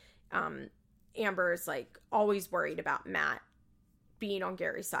that Amber is, like, always worried about Matt being on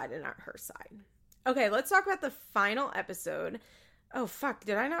Gary's side and not her side. Okay, let's talk about the final episode. Oh, fuck.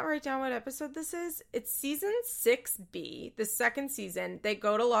 Did I not write down what episode this is? It's season 6B, the second season. They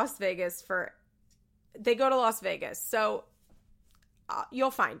go to Las Vegas. So you'll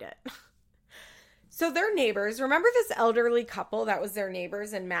find it. So they're neighbors. Remember this elderly couple that was their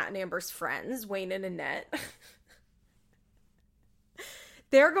neighbors and Matt and Amber's friends, Wayne and Annette?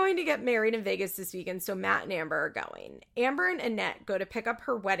 They're going to get married in Vegas this weekend, so Matt and Amber are going. Amber and Annette go to pick up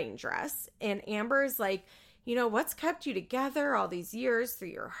her wedding dress, and Amber is like, you know, what's kept you together all these years through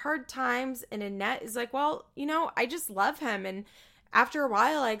your hard times? And Annette is like, well, you know, I just love him. And after a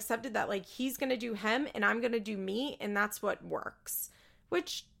while, I accepted that, like, he's going to do him and I'm going to do me, and that's what works.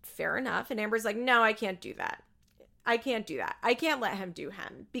 Which, fair enough. And Amber's like, no, I can't do that. I can't do that. I can't let him do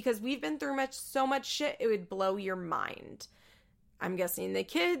him because we've been through so much shit, it would blow your mind. I'm guessing the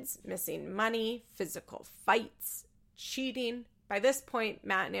kids, missing money, physical fights, cheating. By this point,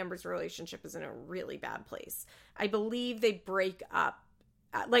 Matt and Amber's relationship is in a really bad place. I believe they break up.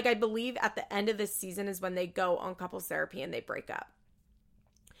 Like, I believe at the end of this season is when they go on couples therapy and they break up.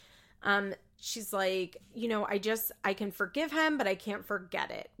 She's like, you know, I can forgive him, but I can't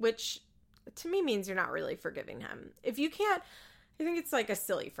forget it, which to me means you're not really forgiving him. If you can't, I think it's like a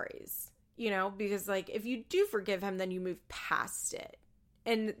silly phrase, you know, because, like, if you do forgive him, then you move past it.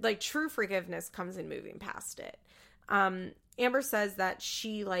 And, like, true forgiveness comes in moving past it. Amber says that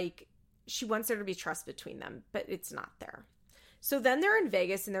she wants there to be trust between them, but it's not there. So then they're in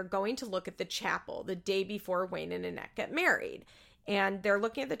Vegas and they're going to look at the chapel the day before Wayne and Annette get married. And they're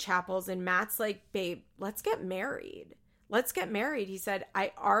looking at the chapels and Matt's like, babe, let's get married. Let's get married. He said,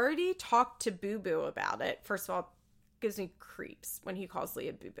 I already talked to Boo Boo about it. First of all, it gives me creeps when he calls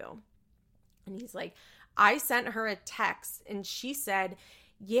Leah Boo Boo. And he's like, I sent her a text and she said,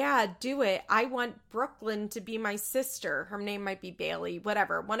 yeah, do it. I want Brooklyn to be my sister. Her name might be Bailey,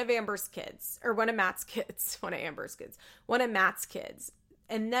 whatever. One of Matt's kids. One of Matt's kids.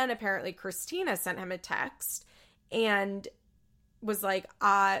 And then apparently Christina sent him a text and was like,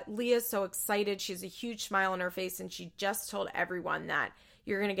 Leah's so excited. She has a huge smile on her face. And she just told everyone that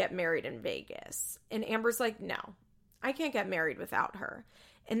you're going to get married in Vegas. And Amber's like, no, I can't get married without her.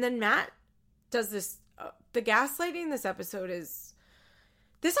 And then Matt does this. The gaslighting this episode is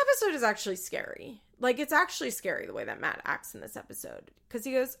actually scary. Like, it's actually scary the way that Matt acts in this episode. Because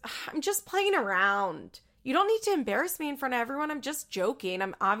he goes, I'm just playing around. You don't need to embarrass me in front of everyone. I'm just joking.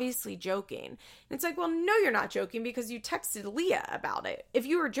 I'm obviously joking. And it's like, well, no, you're not joking because you texted Leah about it. If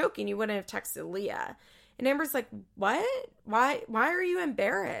you were joking, you wouldn't have texted Leah. And Amber's like, what? Why are you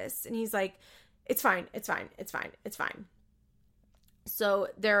embarrassed? And he's like, it's fine. So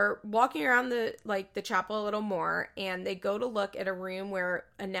they're walking around the chapel a little more, and they go to look at a room where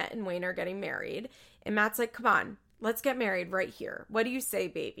Annette and Wayne are getting married. And Matt's like, come on, let's get married right here. What do you say,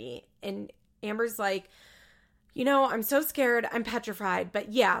 baby? And Amber's like, I'm so scared. I'm petrified.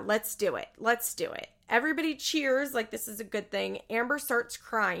 But yeah, let's do it. Let's do it. Everybody cheers like this is a good thing. Amber starts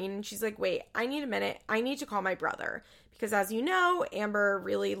crying. She's like, wait, I need a minute. I need to call my brother. Because as you know, Amber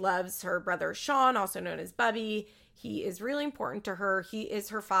really loves her brother Sean, also known as Bubby. He is really important to her. He is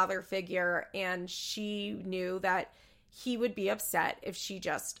her father figure. And she knew that he would be upset if she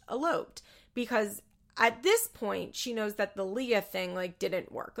just eloped. Because at this point, she knows that the Leah thing,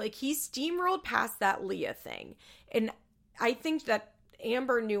 didn't work. He steamrolled past that Leah thing. And I think that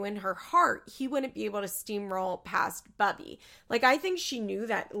Amber knew in her heart he wouldn't be able to steamroll past Bubby. I think she knew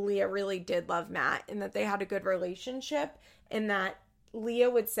that Leah really did love Matt and that they had a good relationship and that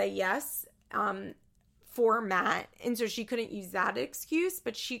Leah would say yes for Matt. And so she couldn't use that excuse,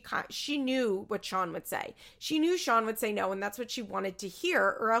 but she knew what Sean would say. She knew Sean would say no, and that's what she wanted to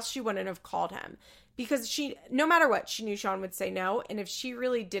hear, or else she wouldn't have called him. Because no matter what, she knew Sean would say no. And if she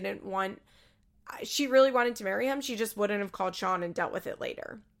really wanted to marry him, she just wouldn't have called Sean and dealt with it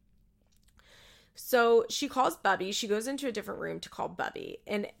later. So she calls Bubby. She goes into a different room to call Bubby.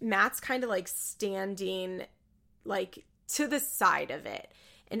 And Matt's kind of standing to the side of it.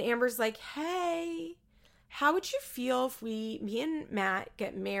 And Amber's like, hey, how would you feel if me and Matt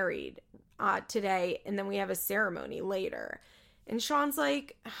get married today and then we have a ceremony later? And Sean's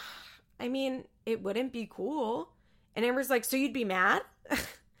like, I mean, it wouldn't be cool. And Amber's like, so you'd be mad?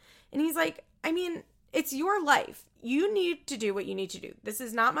 And he's like, I mean, it's your life. You need to do what you need to do. This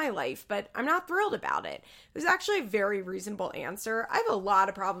is not my life, but I'm not thrilled about it. It was actually a very reasonable answer. I have a lot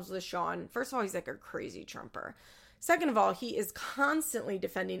of problems with Sean. First of all, he's a crazy Trumper. Second of all, he is constantly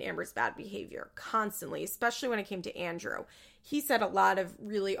defending Amber's bad behavior. Constantly, especially when it came to Andrew. He said a lot of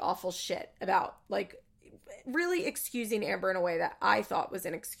really awful shit about, really excusing Amber in a way that I thought was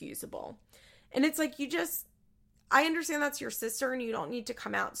inexcusable. And it's I understand that's your sister and you don't need to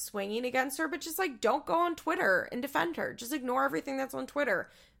come out swinging against her, but just don't go on Twitter and defend her. Just ignore everything that's on Twitter.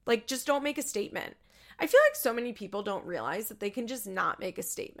 Just don't make a statement. I feel like so many people don't realize that they can just not make a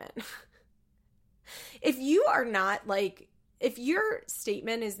statement. If you are not if your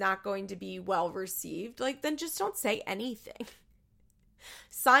statement is not going to be well received, then just don't say anything.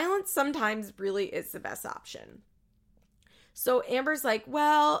 Silence sometimes really is the best option. So Amber's like,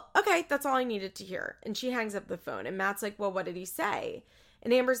 well, okay, that's all I needed to hear. And she hangs up the phone. And Matt's like, well, what did he say?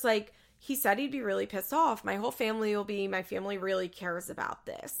 And Amber's like, he said he'd be really pissed off. My family really cares about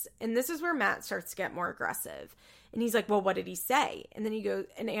this. And this is where Matt starts to get more aggressive. And he's like, well, what did he say? And then he goes,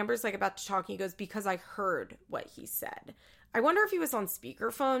 and Amber's about to talk. And he goes, because I heard what he said. I wonder if he was on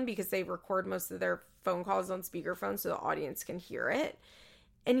speakerphone because they record most of their phone calls on speakerphone so the audience can hear it.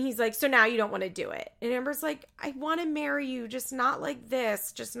 And he's like, so now you don't want to do it. And Amber's like, I want to marry you, just not like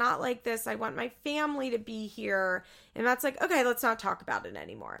this. Just not like this. I want my family to be here. And Matt's like, okay, let's not talk about it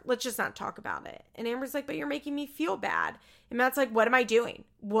anymore. Let's just not talk about it. And Amber's like, but you're making me feel bad. And Matt's like, what am I doing?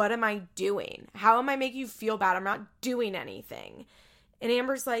 What am I doing? How am I making you feel bad? I'm not doing anything. And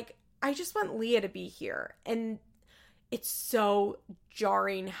Amber's like, I just want Leah to be here. And it's so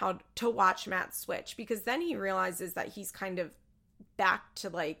jarring how to watch Matt switch, because then he realizes that he's kind of back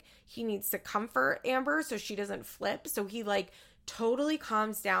to he needs to comfort Amber so she doesn't flip. So he totally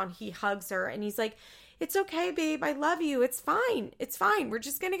calms down. He hugs her and he's like, it's okay, babe. I love you. It's fine. It's fine. We're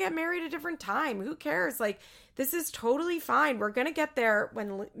just going to get married a different time. Who cares? This is totally fine. We're going to get there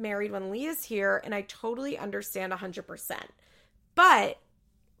when Leah's here. And I totally understand 100%. But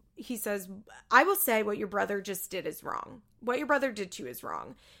he says, I will say what your brother just did is wrong. What your brother did to you is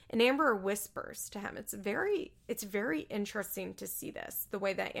wrong. And Amber whispers to him. It's very interesting to see this, the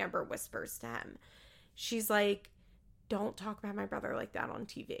way that Amber whispers to him. She's like, don't talk about my brother like that on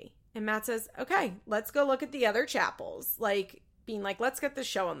TV. And Matt says, okay, let's go look at the other chapels. Let's get the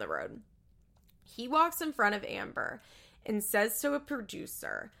show on the road. He walks in front of Amber and says to a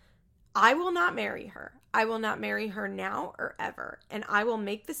producer, I will not marry her. I will not marry her now or ever. And I will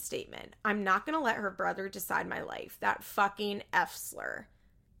make the statement, I'm not going to let her brother decide my life. That fucking F slur.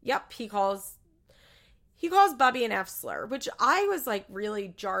 Yep, he calls Bubby an F slur, which I was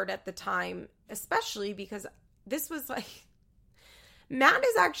really jarred at the time, especially because this was Matt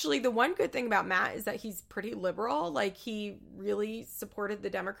is actually, the one good thing about Matt is that he's pretty liberal. He really supported the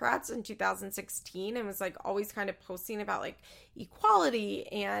Democrats in 2016 and was always kind of posting about equality.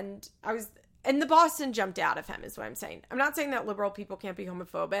 And the Boston jumped out of him is what I'm saying. I'm not saying that liberal people can't be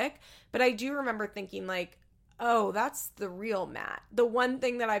homophobic, but I do remember thinking oh, that's the real Matt. The one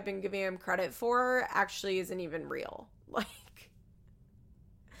thing that I've been giving him credit for actually isn't even real.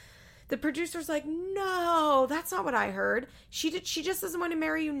 The producer's like, no, that's not what I heard. She just doesn't want to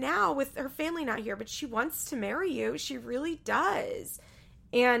marry you now with her family not here, but she wants to marry you. She really does.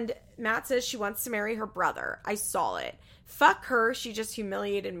 And Matt says she wants to marry her brother. I saw it. Fuck her. She just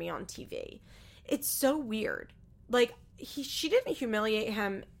humiliated me on TV. It's so weird. Like, she didn't humiliate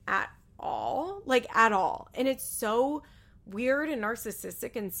him at all. Like, at all. And it's so weird and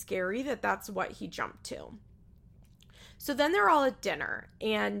narcissistic and scary that that's what he jumped to. So then they're all at dinner,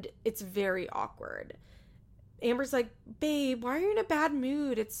 and it's very awkward. Amber's like, babe, why are you in a bad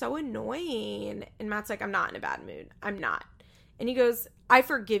mood? It's so annoying. And Matt's like, I'm not in a bad mood. I'm not. And he goes, I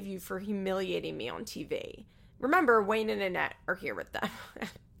forgive you for humiliating me on TV. Remember, Wayne and Annette are here with them.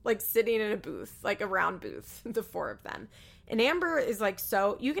 Like sitting in a booth, like a round booth, the four of them. And Amber is like,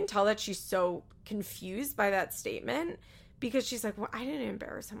 so, you can tell that she's so confused by that statement because she's like, well, I didn't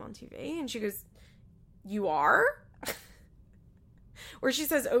embarrass him on TV. And she goes, you are? Or she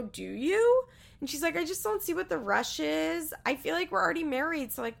says, oh, do you? And she's like, I just don't see what the rush is. I feel like we're already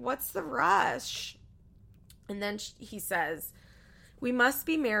married. So like, what's the rush? And then he says, we must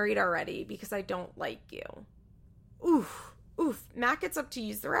be married already because I don't like you. Oof. Matt gets up to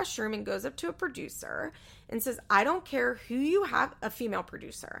use the restroom and goes up to a producer and says, I don't care who you have, a female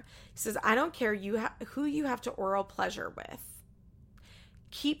producer. He says, I don't care who you have to oral pleasure with.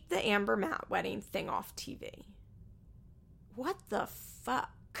 Keep the Amber Matt wedding thing off TV. What the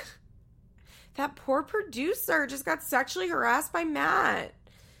fuck? That poor producer just got sexually harassed by Matt.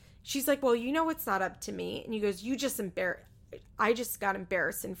 She's like, well, you know it's not up to me. And he goes, I just got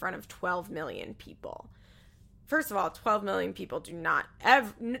embarrassed in front of 12 million people. First of all, 12 million people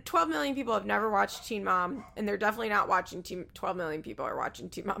 12 million people have never watched Teen Mom, and they're definitely not watching 12 million people are watching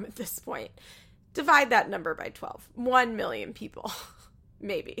Teen Mom at this point. Divide that number by 12. 1 million people,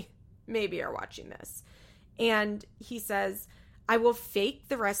 maybe are watching this. And he says, I will fake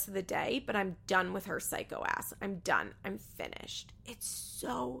the rest of the day, but I'm done with her psycho ass. I'm done. I'm finished. It's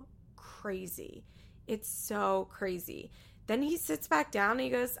so crazy. It's so crazy. Then he sits back down and he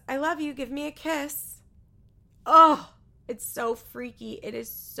goes, I love you. Give me a kiss. Oh, it's so freaky. It is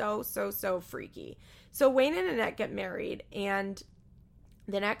so freaky. So Wayne and Annette get married, and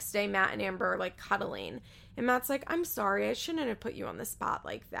the next day Matt and Amber are like cuddling. And Matt's like, I'm sorry. I shouldn't have put you on the spot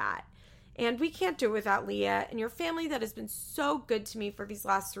like that. And we can't do it without Leah and your family that has been so good to me for these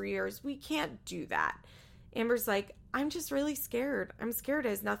last 3 years. We can't do that. Amber's like, I'm just really scared. I'm scared it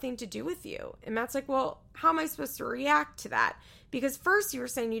has nothing to do with you. And Matt's like, well, how am I supposed to react to that? Because first you were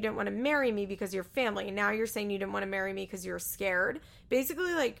saying you didn't want to marry me because of your family. And now you're saying you didn't want to marry me because you're scared.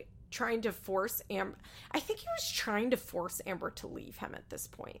 Basically like trying to force Amber. I think he was trying to force Amber to leave him at this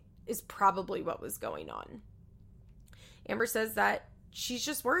point is probably what was going on. Amber says that she's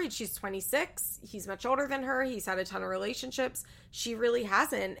just worried. She's 26. He's much older than her. He's had a ton of relationships. She really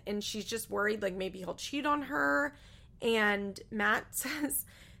hasn't. And she's just worried like maybe he'll cheat on her. And Matt says,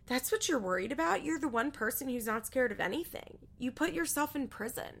 that's what you're worried about? You're the one person who's not scared of anything. You put yourself in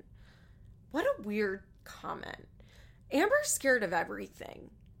prison. What a weird comment. Amber's scared of everything.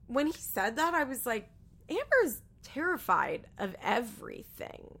 When he said that, I was like, Amber's terrified of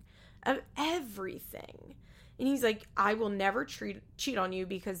everything. Of everything. And he's like, I will never cheat on you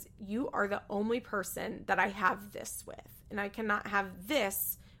because you are the only person that I have this with. And I cannot have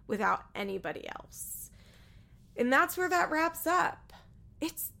this without anybody else. And that's where that wraps up.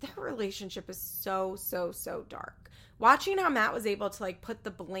 Their relationship is so dark. Watching how Matt was able to like put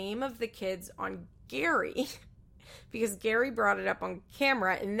the blame of the kids on Gary because Gary brought it up on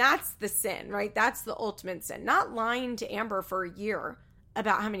camera, and that's the sin, right? That's the ultimate sin. Not lying to Amber for a year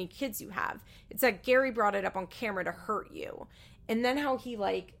about how many kids you have. It's that Gary brought it up on camera to hurt you. And then how he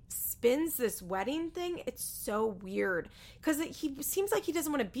like spins this wedding thing, it's so weird because he seems like he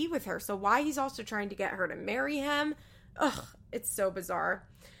doesn't want to be with her. So why he's also trying to get her to marry him? Ugh, it's so bizarre.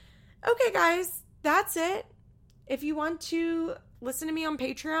 Okay, guys, that's it. If you want to listen to me on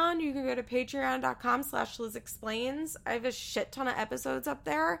Patreon, you can go to patreon.com/LizExplains. I have a shit ton of episodes up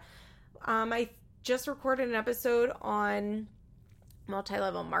there. I just recorded an episode on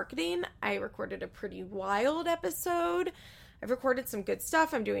multi-level marketing. I recorded a pretty wild episode. I've recorded some good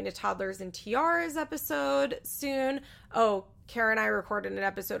stuff. I'm doing a Toddlers and Tiaras episode soon. Oh, Kara and I recorded an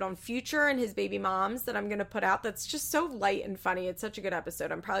episode on Future and his baby moms that I'm going to put out. That's just so light and funny. It's such a good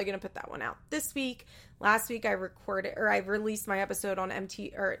episode. I'm probably going to put that one out this week. Last week I released my episode on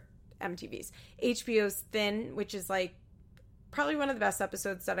MTV's HBO's Thin, which is like probably one of the best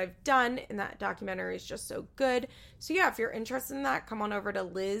episodes that I've done. And that documentary is just so good. So yeah, if you're interested in that, come on over to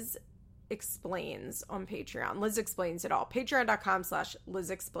Liz Explains on Patreon. Liz Explains it all.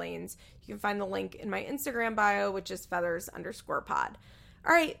 Patreon.com/LizExplains. You can find the link in my Instagram bio, which is feathers_pod. All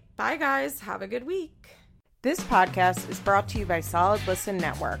right. Bye, guys. Have a good week. This podcast is brought to you by Solid Listen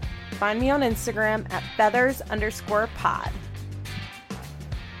Network. Find me on Instagram at feathers_pod.